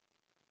state.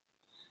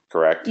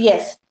 Correct?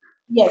 Yes.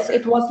 Yes,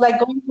 it was like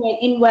going to an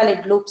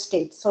invalid loop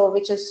state, so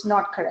which is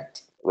not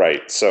correct.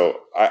 Right.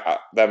 So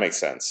that makes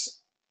sense.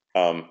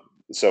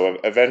 So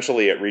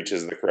eventually it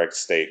reaches the correct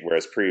state,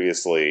 whereas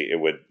previously it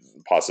would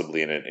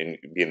possibly be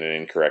in an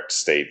incorrect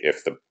state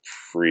if the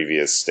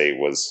previous state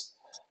was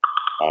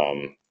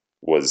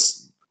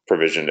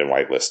provisioned and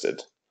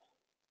whitelisted.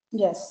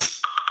 Yes.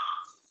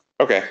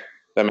 Okay,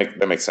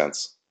 that makes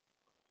sense.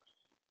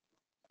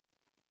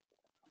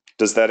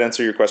 Does that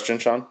answer your question,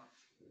 Sean?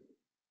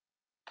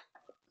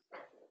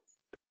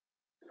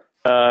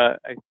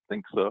 I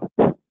think so.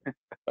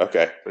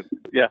 Okay. But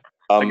yeah,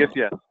 I guess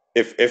yeah.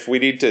 If we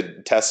need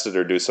to test it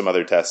or do some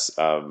other tests,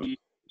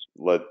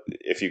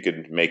 if you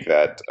could make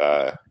that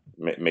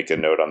make a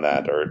note on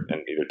that,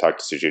 and either talk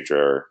to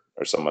Suchitra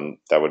or someone,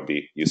 that would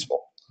be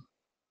useful.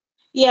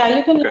 Yeah,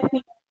 you can let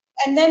me.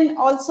 And then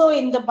also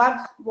in the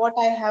bug, what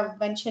I have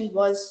mentioned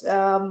was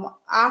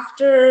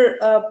after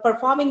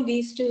performing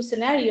these two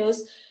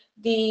scenarios,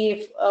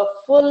 the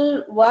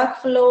full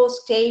workflow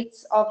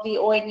states of the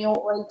ONU,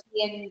 OLT,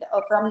 and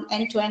from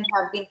end to end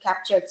have been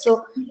captured.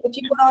 So if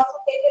you could also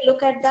take a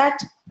look at that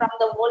from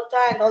the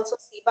Volta and also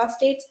SEBA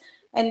states,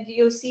 and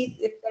you see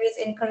if there is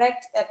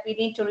incorrect that we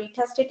need to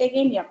retest it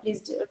again, yeah,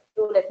 please do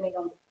let me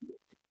know.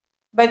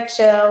 But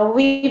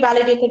we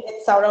validated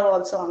with Saurav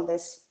also on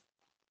this.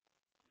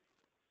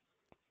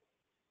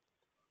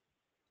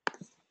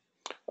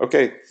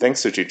 Okay,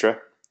 thanks, Suchitra.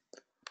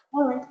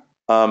 All right.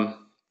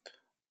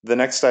 The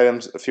next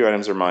items, a few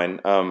items are mine.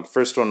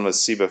 First one was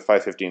SEBA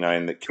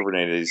 559 that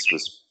Kubernetes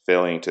was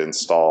failing to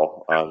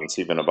install in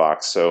SEBA in a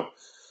box. So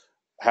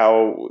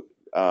how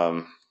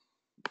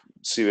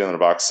SEBA in a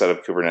box set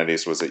up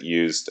Kubernetes was it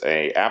used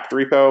a apt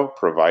repo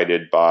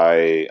provided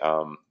by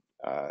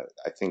I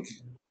think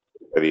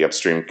the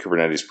upstream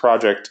Kubernetes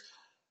project.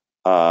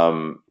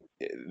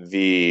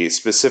 The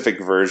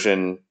specific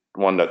version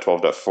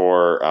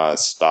 1.12.4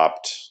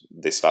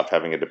 stopped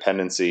having a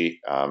dependency,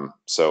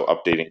 so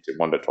updating to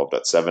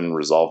 1.12.7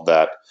 resolved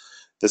that.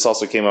 This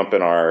also came up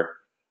in our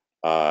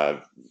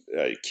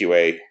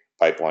QA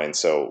pipeline,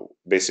 so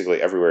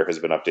basically everywhere has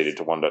been updated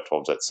to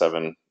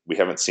 1.12.7. We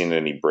haven't seen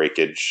any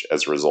breakage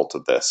as a result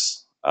of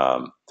this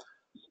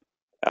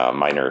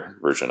minor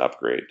version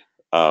upgrade.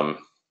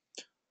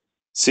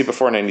 SEBA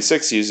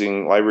 496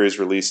 using libraries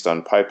released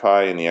on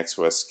PyPy and the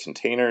XOS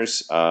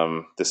containers.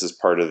 This is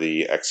part of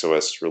the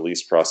XOS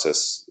release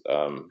process.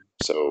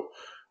 So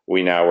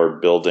we now are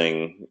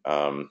building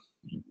the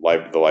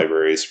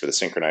libraries for the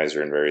synchronizer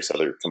and various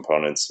other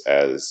components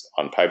as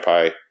on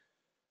PyPy,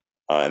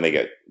 and they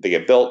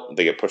get built,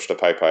 they get pushed to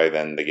PyPy,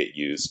 then they get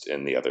used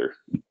in the other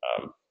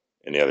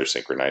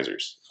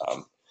synchronizers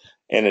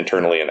and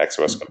internally in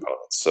XOS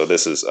components. So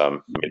this is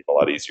made it a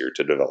lot easier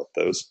to develop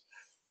those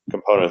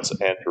components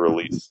and to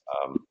release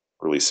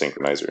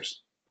synchronizers.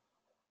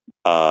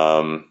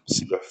 So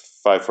the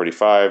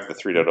 545, the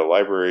 3.0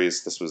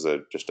 libraries, this was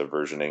just a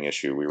versioning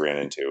issue we ran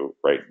into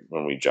right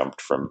when we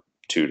jumped from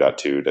 2.2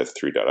 to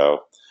 3.0.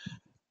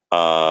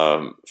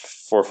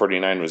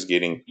 449 was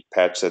gating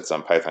patch sets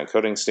on Python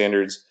coding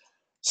standards.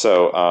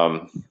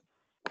 So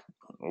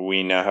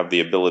we now have the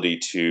ability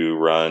to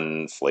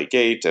run Flake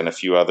 8 and a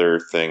few other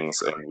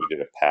things, and we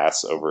did a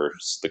pass over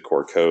the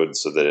core code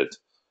so that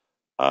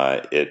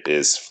it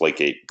is Flake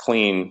 8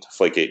 clean.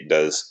 Flake 8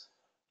 does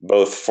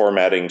both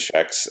formatting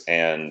checks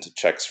and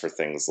checks for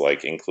things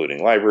like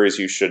including libraries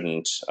you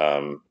shouldn't,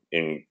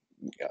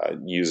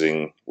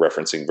 using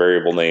referencing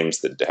variable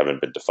names that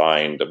haven't been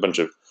defined, a bunch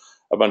of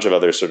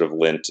other sort of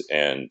lint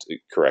and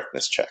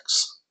correctness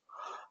checks.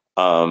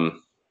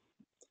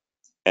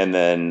 And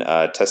then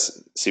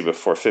SEBA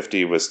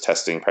 450 was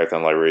testing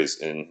Python libraries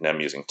in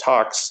NEM using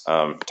Tox.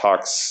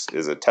 Tox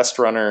is a test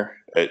runner.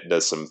 It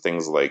does some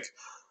things like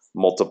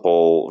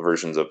multiple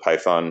versions of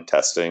Python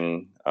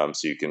testing,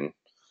 so you can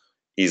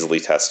easily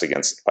test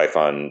against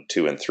Python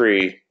 2 and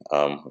 3,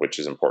 which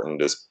is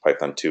important as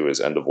Python 2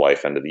 is end of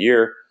life, end of the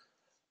year.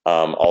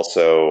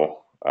 Also,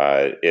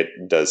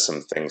 it does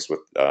some things with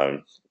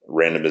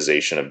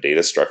randomization of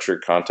data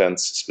structured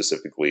contents,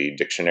 specifically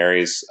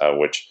dictionaries,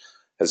 which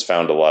has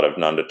found a lot of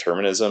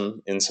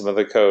non-determinism in some of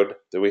the code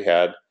that we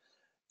had,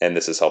 and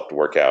this has helped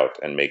work out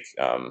and make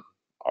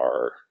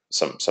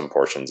some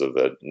portions of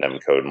the NEM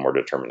code more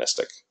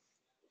deterministic.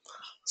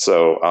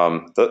 So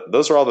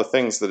those are all the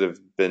things that have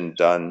been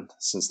done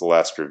since the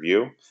last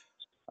review.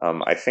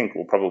 I think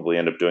we'll probably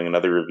end up doing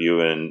another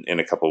review in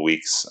a couple of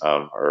weeks,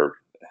 or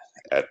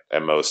at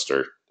most,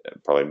 or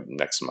probably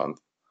next month.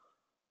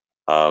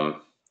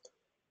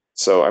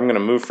 So I'm going to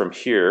move from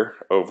here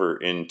over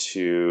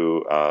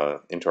into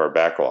our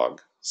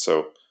backlog.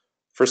 So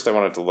first I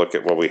wanted to look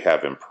at what we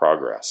have in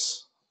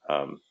progress.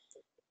 A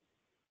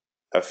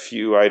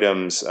few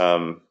items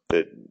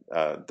that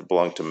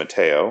belong to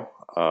Matteo.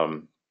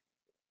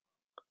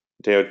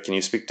 Matteo, can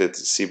you speak to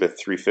SEBA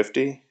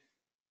 350?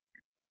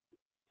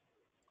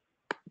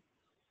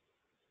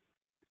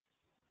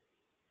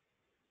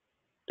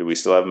 Do we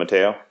still have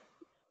Matteo?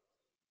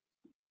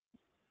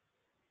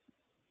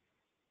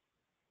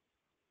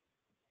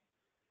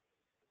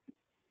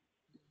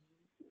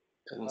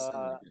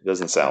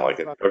 Doesn't sound like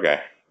it.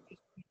 Okay.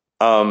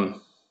 Can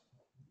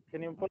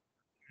you put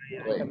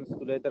items to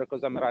later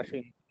because I'm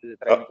rushing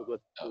trying to go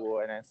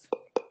to NS.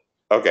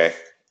 Okay.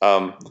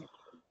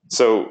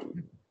 So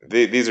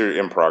these are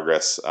in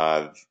progress.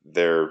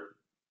 They're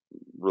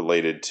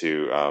related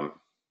to how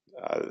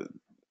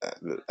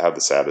the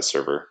SATA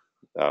server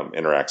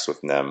interacts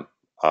with NEM.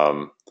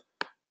 I'm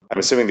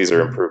assuming these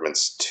are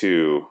improvements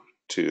to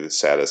the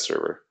SATA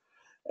server,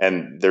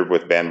 and they're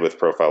with bandwidth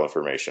profile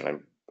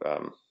information.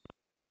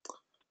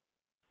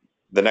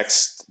 The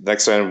next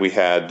item we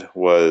had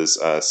was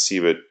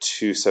SEBA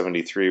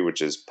 273,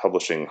 which is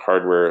publishing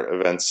hardware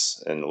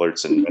events and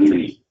alerts and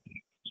metrics.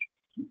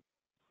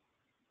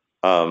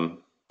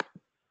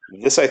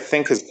 This, I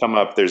think, has come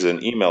up. There's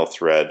an email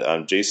thread.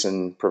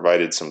 Jason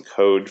provided some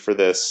code for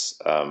this,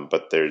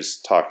 but there's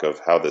talk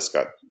of how this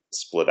got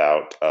split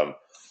out,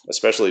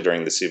 especially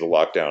during the SEBA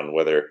lockdown,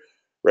 whether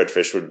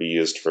Redfish would be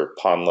used for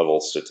PON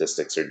level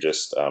statistics or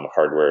just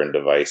hardware and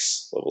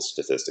device level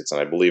statistics.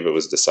 And I believe it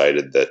was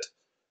decided that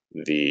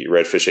the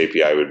Redfish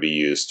API would be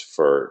used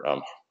for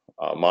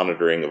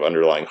monitoring of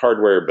underlying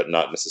hardware, but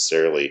not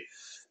necessarily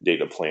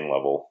data plane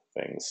level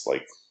things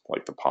like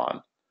the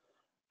PON.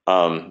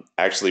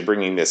 Actually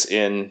bringing this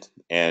in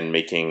and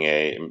making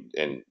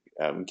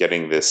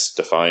getting this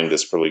defined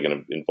is probably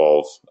going to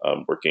involve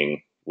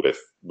working with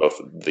both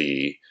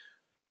the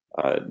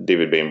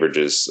David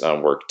Bainbridge's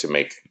work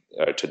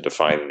to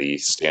define the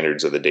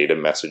standards of the data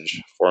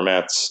message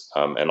formats,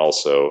 and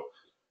also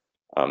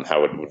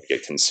how it would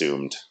get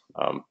consumed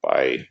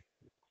by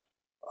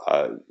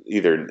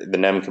either the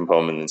NEM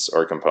components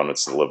or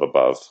components that live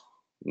above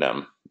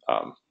NEM,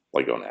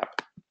 like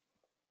ONAP.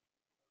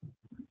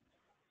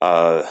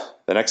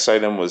 The next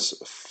item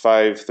was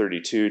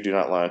 532, do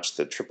not launch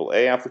the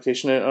AAA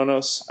application in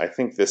ONOS. I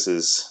think this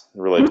is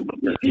related to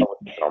the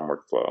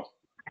workflow.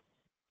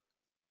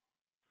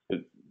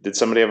 Did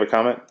somebody have a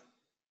comment?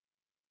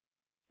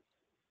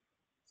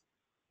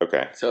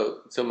 Okay.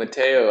 So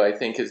Matteo, I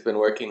think, has been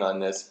working on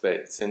this,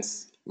 but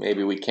since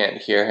maybe we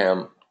can't hear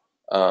him,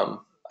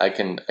 I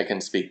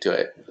can speak to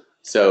it.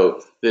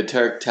 So the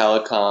Turk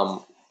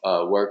Telecom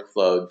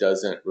workflow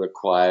doesn't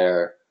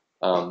require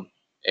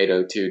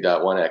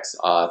 802.1x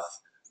auth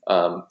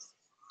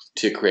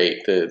to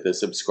create the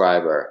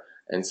subscriber.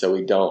 And so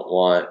we don't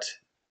want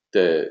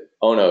the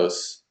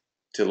Onos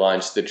to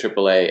launch the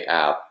AAA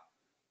app.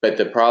 But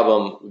the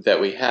problem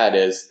that we had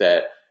is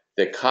that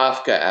the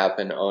Kafka app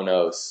in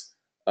Onos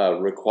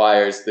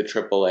requires the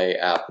AAA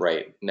app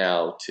right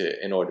now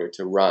in order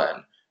to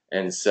run.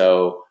 And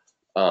so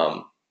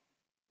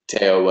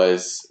Teo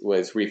was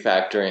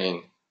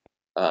refactoring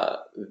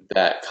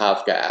that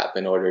Kafka app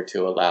in order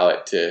to allow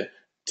it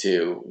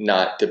to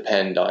not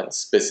depend on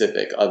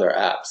specific other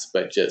apps,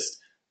 but just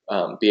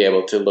be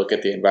able to look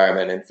at the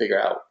environment and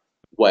figure out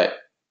what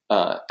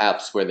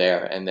apps were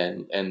there, and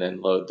then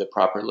load the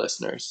proper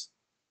listeners.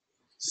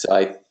 So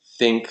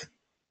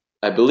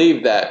I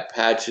believe that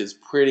patch is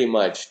pretty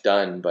much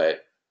done,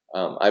 but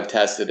I've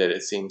tested it.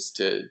 It seems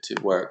to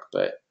work,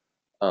 but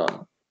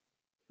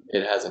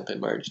it hasn't been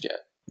merged yet.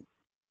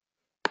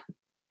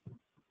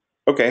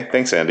 Okay,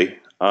 thanks, Andy.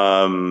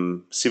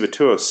 SEBA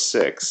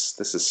 206,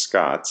 this is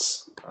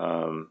Scott's.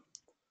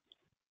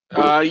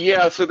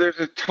 Yeah, so there's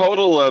a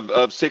total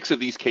of 6 of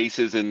these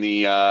cases in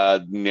the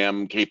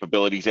NEM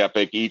capabilities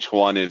epic. Each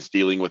one is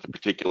dealing with a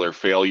particular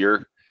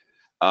failure.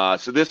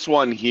 So this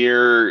one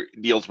here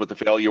deals with the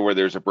failure where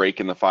there's a break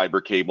in the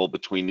fiber cable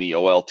between the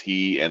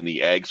OLT and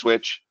the AG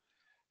switch.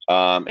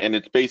 And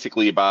it's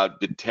basically about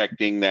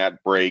detecting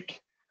that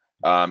break,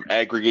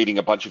 aggregating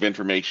a bunch of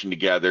information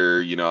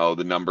together,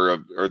 the number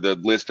of, or the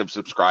list of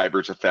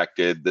subscribers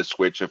affected, the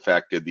switch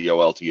affected, the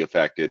OLT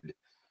affected,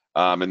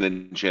 and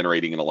then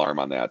generating an alarm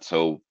on that.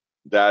 So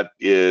that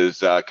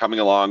is coming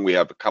along. We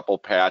have a couple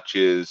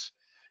patches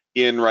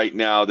in right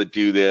now that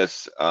do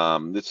this.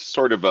 This is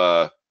sort of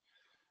a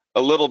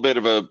little bit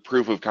of a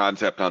proof of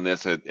concept on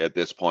this at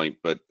this point,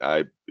 but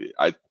I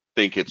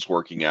think it's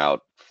working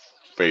out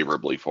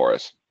favorably for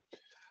us.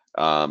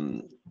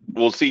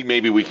 We'll see.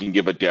 Maybe we can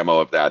give a demo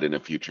of that in a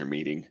future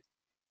meeting.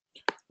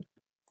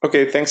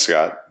 Okay, thanks,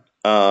 Scott.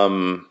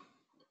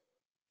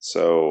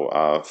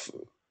 So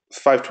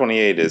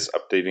 528 is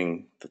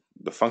updating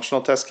the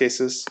functional test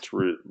cases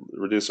to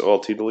reduce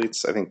OLT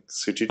deletes. I think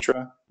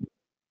Suchitra.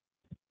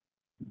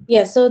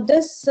 Yeah, so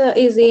this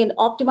is an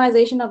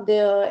optimization of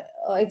the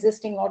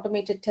existing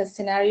automated test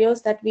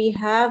scenarios that we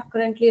have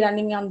currently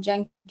running on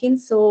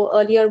Jenkins. So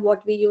earlier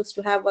what we used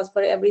to have was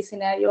for every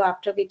scenario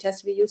after we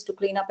test, we used to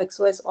clean up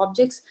XOS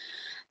objects.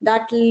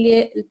 That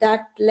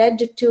led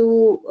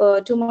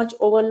to too much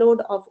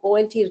overload of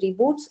OLT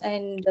reboots,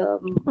 and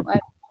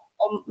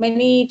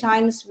many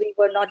times we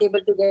were not able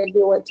to get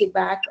the OLT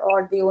back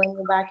or the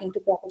ONU back into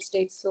proper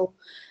state. So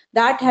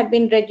that had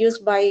been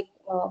reduced by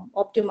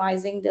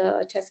optimizing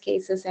the test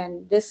cases,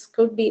 and this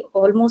could be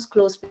almost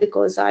closed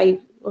because I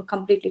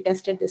completely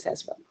tested this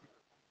as well.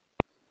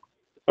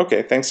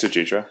 Okay, thanks,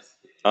 Suchitra.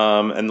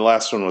 And the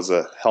last one was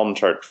a Helm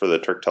chart for the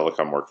Turk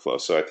Telecom workflow.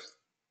 So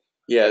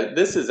yeah,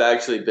 this has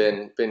actually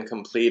been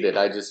completed.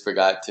 I just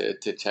forgot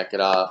to check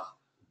it off.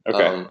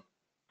 Okay.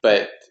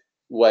 But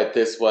what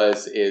this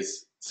was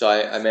is, so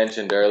I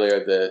mentioned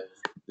earlier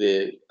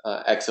the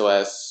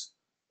XOS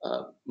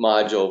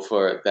module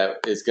for that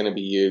is going to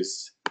be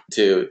used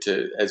to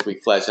as we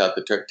flesh out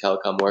the Turk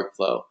Telecom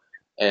workflow,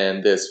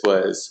 and this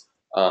was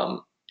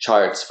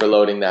charts for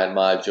loading that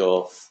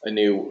module, a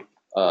new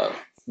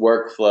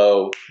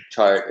workflow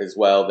chart as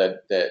well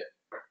that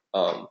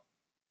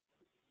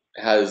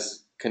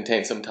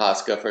contains some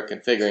Tosca for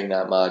configuring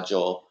that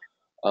module,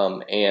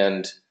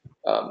 and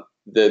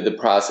the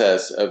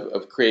process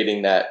of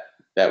creating that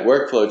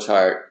workflow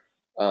chart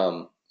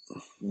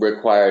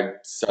required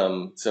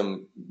some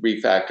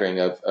refactoring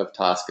of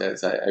Tosca,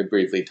 as I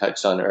briefly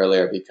touched on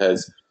earlier,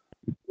 because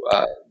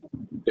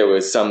there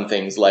was some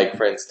things like,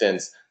 for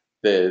instance,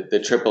 the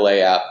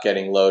AAA app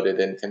getting loaded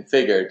and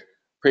configured.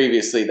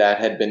 Previously, that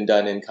had been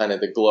done in kind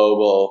of the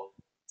global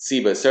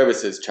SEBA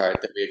services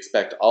chart that we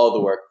expect all the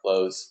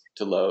workflows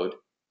to load.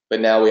 But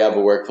now we have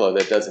a workflow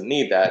that doesn't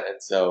need that,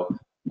 and so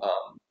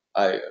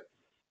I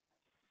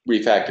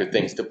refactored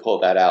things to pull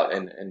that out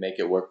and make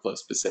it workflow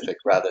specific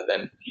rather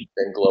than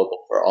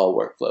global for all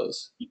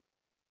workflows.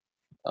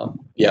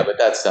 Yeah, but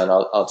that's done.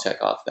 I'll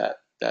check off that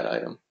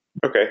item.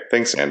 Okay,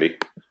 thanks, Andy.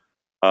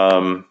 We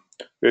have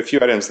a few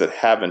items that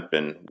haven't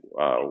been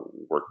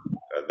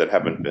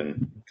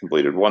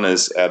completed. One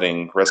is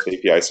adding REST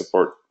API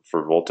support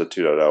for Volta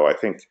 2.0. I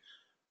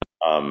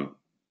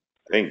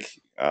think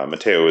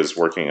Matteo is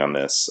working on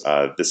this.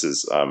 This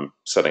is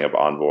setting up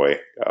Envoy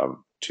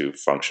to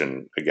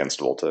function against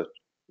Volta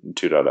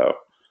 2.0.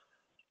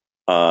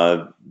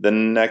 The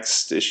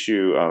next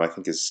issue I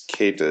think is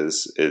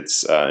Keita's.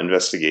 It's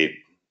investigate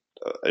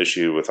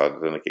issue with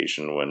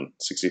authentication when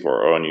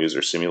 64 ONUs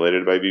are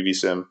simulated by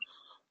BBSIM.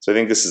 So I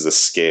think this is a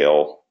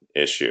scale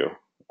issue,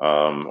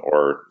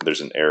 or there's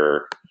an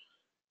error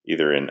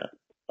either in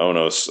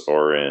ONOS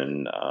or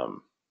in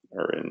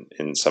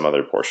some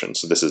other portion.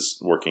 So this is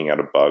working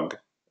out a bug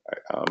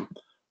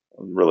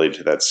related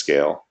to that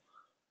scale.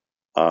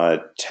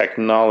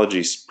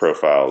 Technology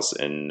profiles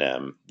in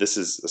NEM. This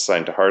is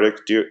assigned to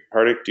Hardik. Do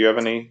you have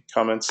any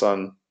comments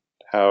on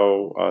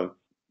how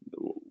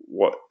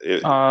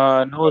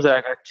No,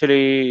 Zach.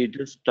 Actually,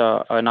 just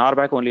an hour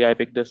back only I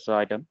picked this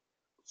item.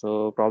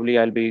 So probably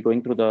I'll be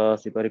going through the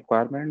SEBA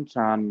requirements,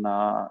 and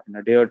in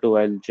a day or two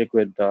I'll check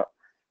with.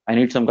 I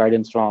need some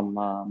guidance from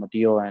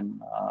Matteo and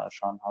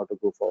Sean how to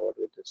go forward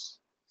with this.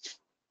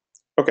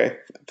 Okay,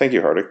 thank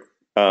you, Hardik.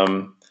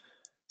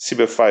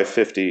 SEBA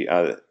 550,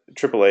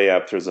 AAA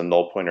app, there's a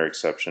null pointer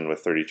exception with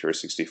 32 or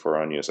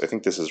 64 unused. I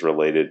think this is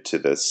related to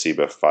the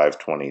SEBA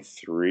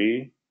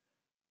 523.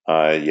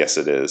 Yes,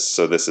 it is.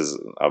 So this is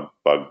a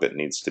bug that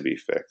needs to be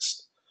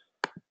fixed.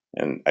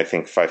 And I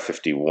think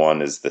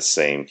 551 is the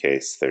same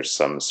case. There's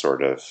some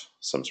sort of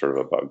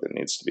a bug that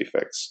needs to be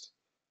fixed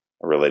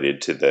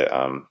related to the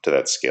to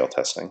that scale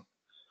testing.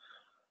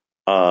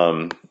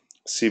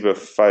 SEBA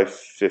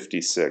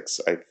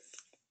 556.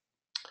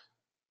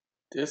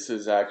 This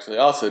is actually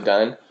also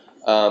done.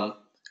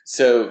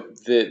 So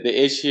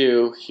the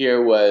issue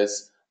here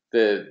was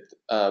the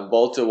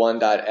Volta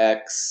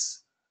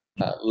 1.x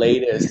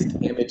latest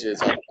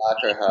images on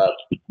Docker Hub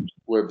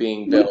were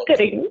being built.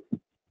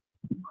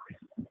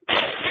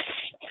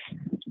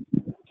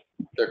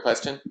 Their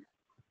question?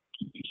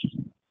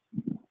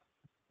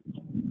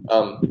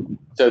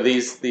 So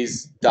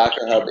these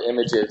Docker Hub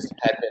images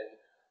had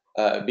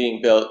been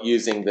being built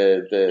using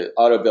the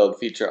auto build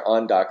feature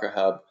on Docker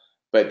Hub,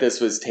 but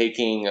this was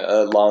taking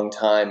a long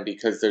time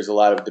because there's a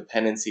lot of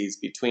dependencies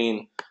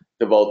between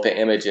the Volta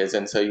images,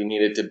 and so you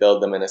needed to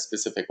build them in a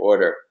specific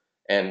order.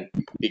 And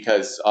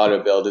because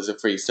auto build is a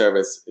free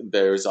service,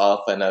 there's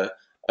often a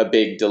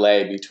big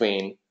delay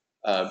between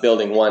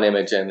building one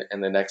image and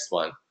the next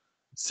one.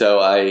 So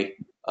I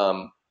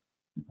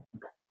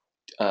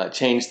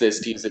changed this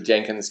to use a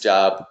Jenkins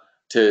job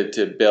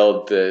to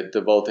build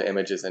the Volta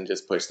images and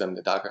just push them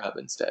to Docker Hub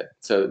instead.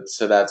 So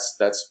that's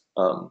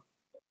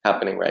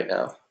happening right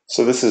now.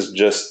 So this is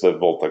just the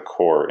Volta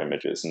core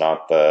images,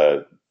 not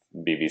the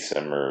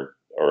BBSim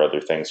or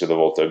other things, or the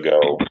Volta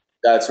Go.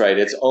 That's right.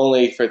 It's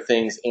only for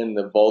things in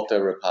the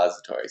Volta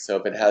repository. So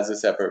if it has a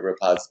separate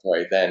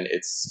repository, then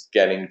it's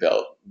getting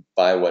built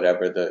by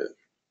whatever the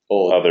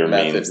old other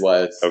method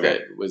was okay.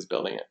 that was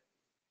building it.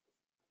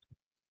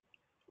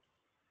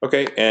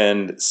 Okay,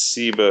 and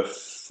SEBA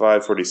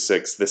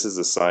 546. This is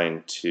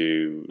assigned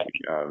to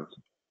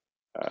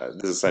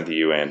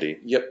you, Andy.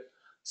 Yep.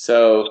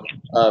 So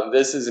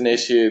this is an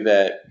issue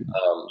that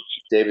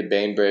David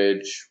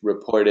Bainbridge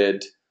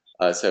reported.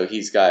 So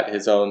he's got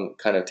his own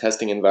kind of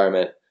testing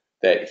environment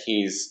that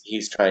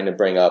he's trying to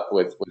bring up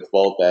with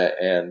Volta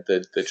and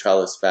the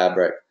Trellis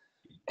fabric.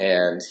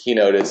 And he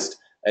noticed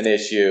an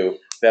issue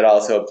that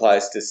also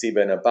applies to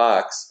SEBA in a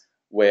box,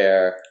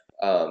 where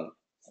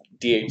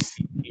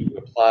DHCP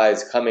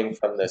replies coming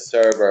from the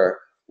server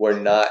were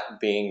not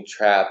being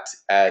trapped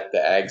at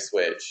the egg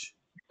switch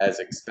as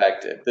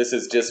expected. This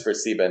is just for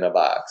SEBA in a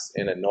box.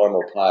 In a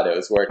normal pod, it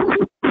was working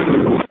in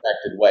an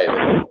expected way that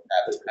it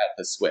trapped at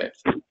the switch.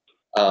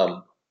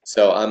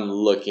 So I'm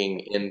looking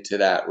into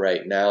that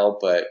right now,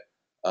 but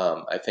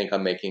I think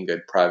I'm making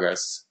good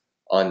progress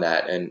on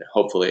that, and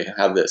hopefully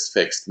have this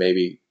fixed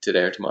maybe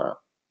today or tomorrow.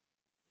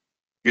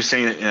 You're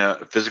saying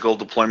physical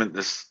deployment,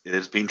 this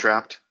is being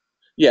trapped?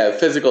 Yeah,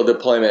 physical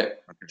deployment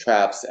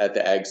traps at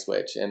the egg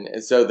switch.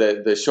 And so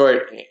the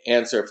short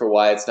answer for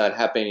why it's not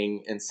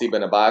happening in SEBA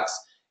in a box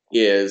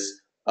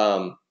is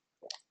SEBA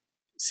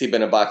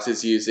in a box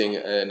is using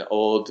an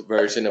old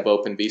version of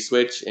Open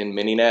vSwitch in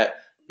Mininet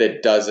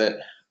that doesn't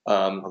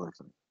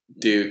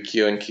do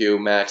Q and Q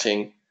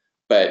matching.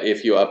 But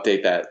if you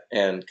update that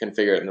and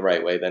configure it in the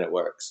right way, then it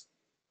works.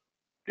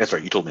 That's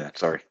right. You told me that.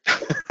 Sorry.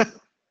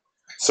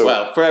 So,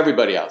 well, for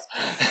everybody else.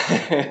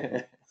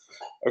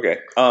 Okay.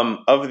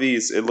 Of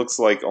these, it looks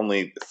like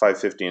only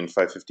 550 and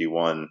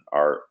 551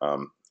 are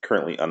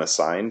currently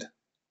unassigned.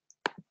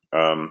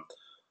 But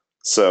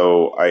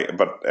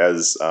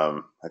as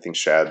I think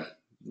Shad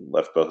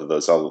left both of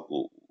those,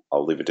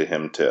 I'll leave it to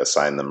him to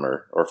assign them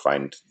or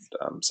find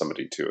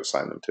somebody to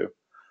assign them to.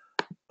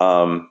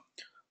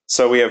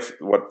 So we have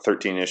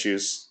 13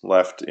 issues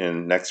left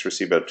in next for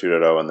SEBA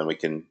 2.0, and then we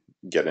can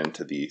get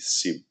into the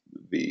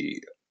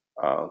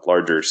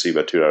larger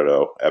SEBA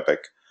 2.0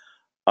 epic.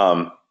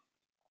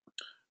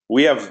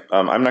 We have.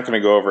 I'm not going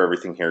to go over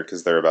everything here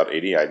because there are about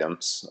 80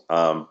 items,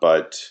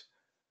 but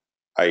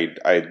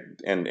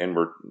and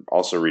we're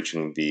also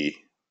reaching the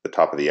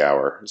top of the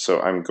hour,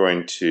 so I'm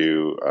going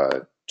to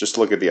just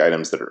look at the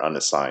items that are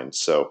unassigned.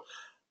 So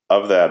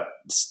of that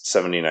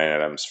 79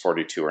 items,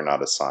 42 are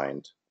not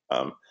assigned.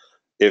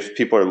 If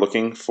people are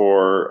looking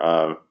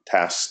for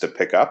tasks to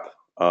pick up,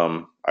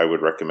 I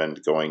would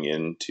recommend going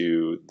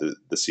into the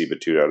SEBA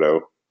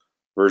 2.0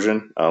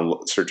 version,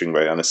 searching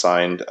by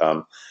unassigned,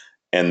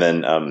 and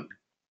then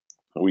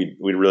we'd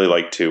really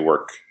like to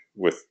work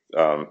with,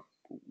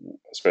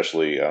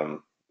 especially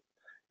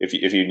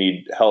if you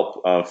need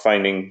help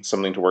finding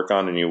something to work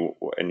on and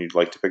you'd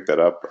like to pick that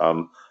up,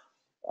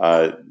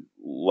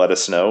 let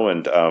us know,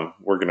 and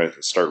we're going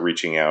to start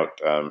reaching out,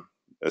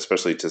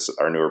 especially to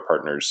our newer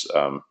partners,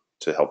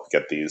 to help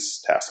get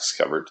these tasks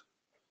covered.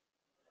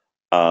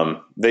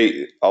 A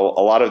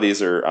lot of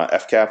these are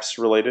FCAPS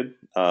related,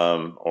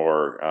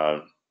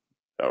 or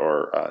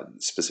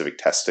specific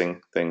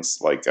testing things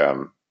like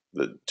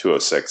the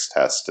 206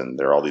 test, and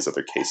there are all these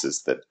other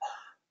cases that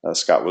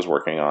Scott was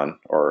working on,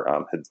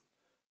 or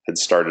had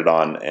started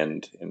on,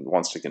 and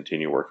wants to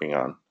continue working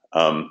on.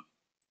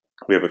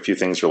 We have a few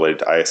things related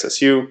to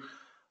ISSU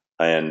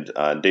and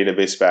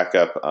database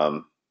backup.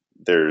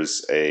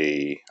 There's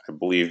I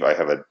believe I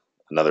have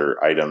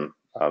another item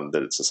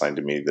that it's assigned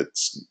to me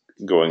that's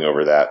going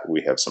over that.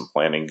 We have some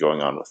planning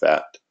going on with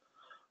that.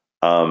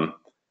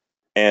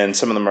 And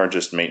some of them are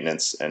just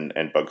maintenance and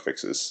bug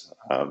fixes.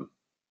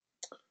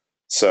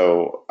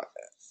 So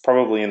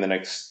probably in the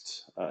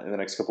next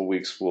couple of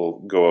weeks, we'll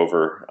go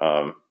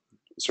over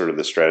sort of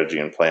the strategy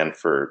and plan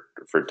for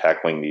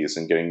tackling these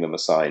and getting them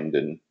assigned,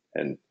 and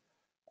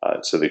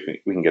so that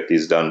we can get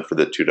these done for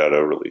the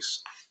 2.0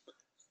 release.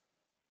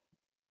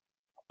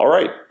 All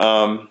right.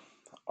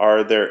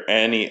 Are there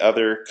any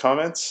other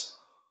comments?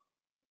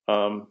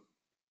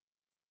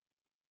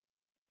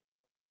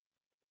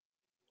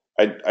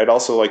 I'd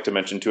also like to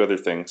mention two other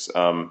things.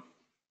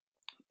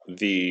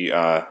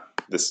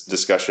 This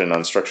discussion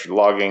on structured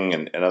logging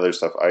and other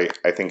stuff, I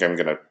think I'm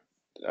going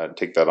to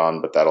take that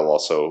on, but that'll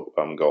also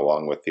go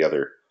along with the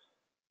other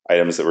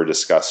items that were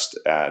discussed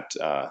at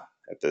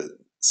the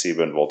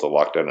SEBA and Volta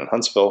lockdown in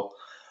Huntsville.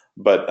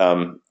 But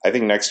I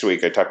think next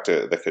week I talked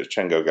to the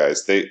Kachengo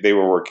guys. They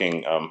were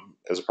working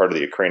as a part of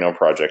the Ukraino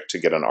project to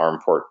get an ARM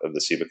port of the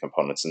SEBA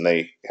components, and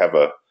they have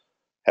a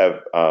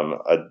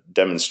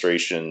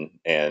demonstration,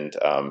 and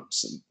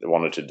they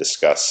wanted to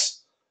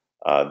discuss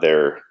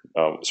their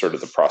sort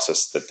of the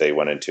process that they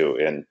went into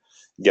in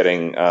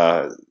getting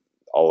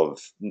all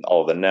of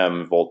the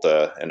NEM,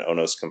 Volta, and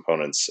ONOS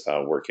components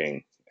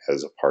working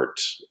as a part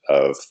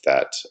of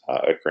that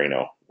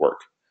Ukraino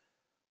work.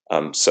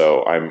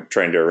 So I'm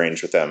trying to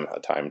arrange with them a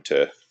time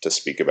to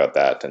speak about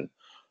that, and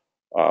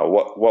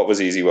what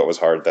was easy, what was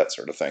hard, that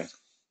sort of thing.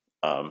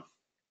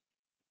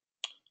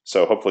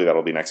 So hopefully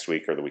that'll be next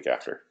week or the week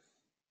after.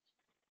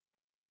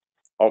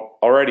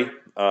 Alrighty.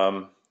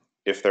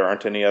 If there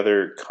aren't any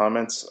other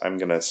comments, I'm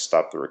going to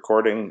stop the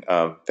recording.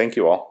 Thank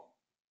you all.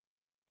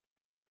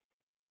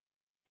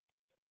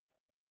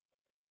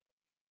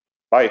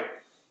 Bye.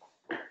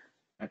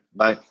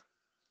 Bye.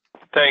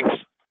 Thanks.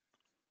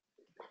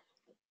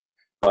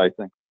 Bye.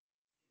 Thanks.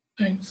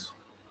 Thanks.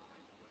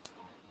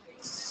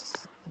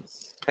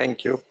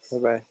 Thank you.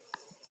 Bye-bye.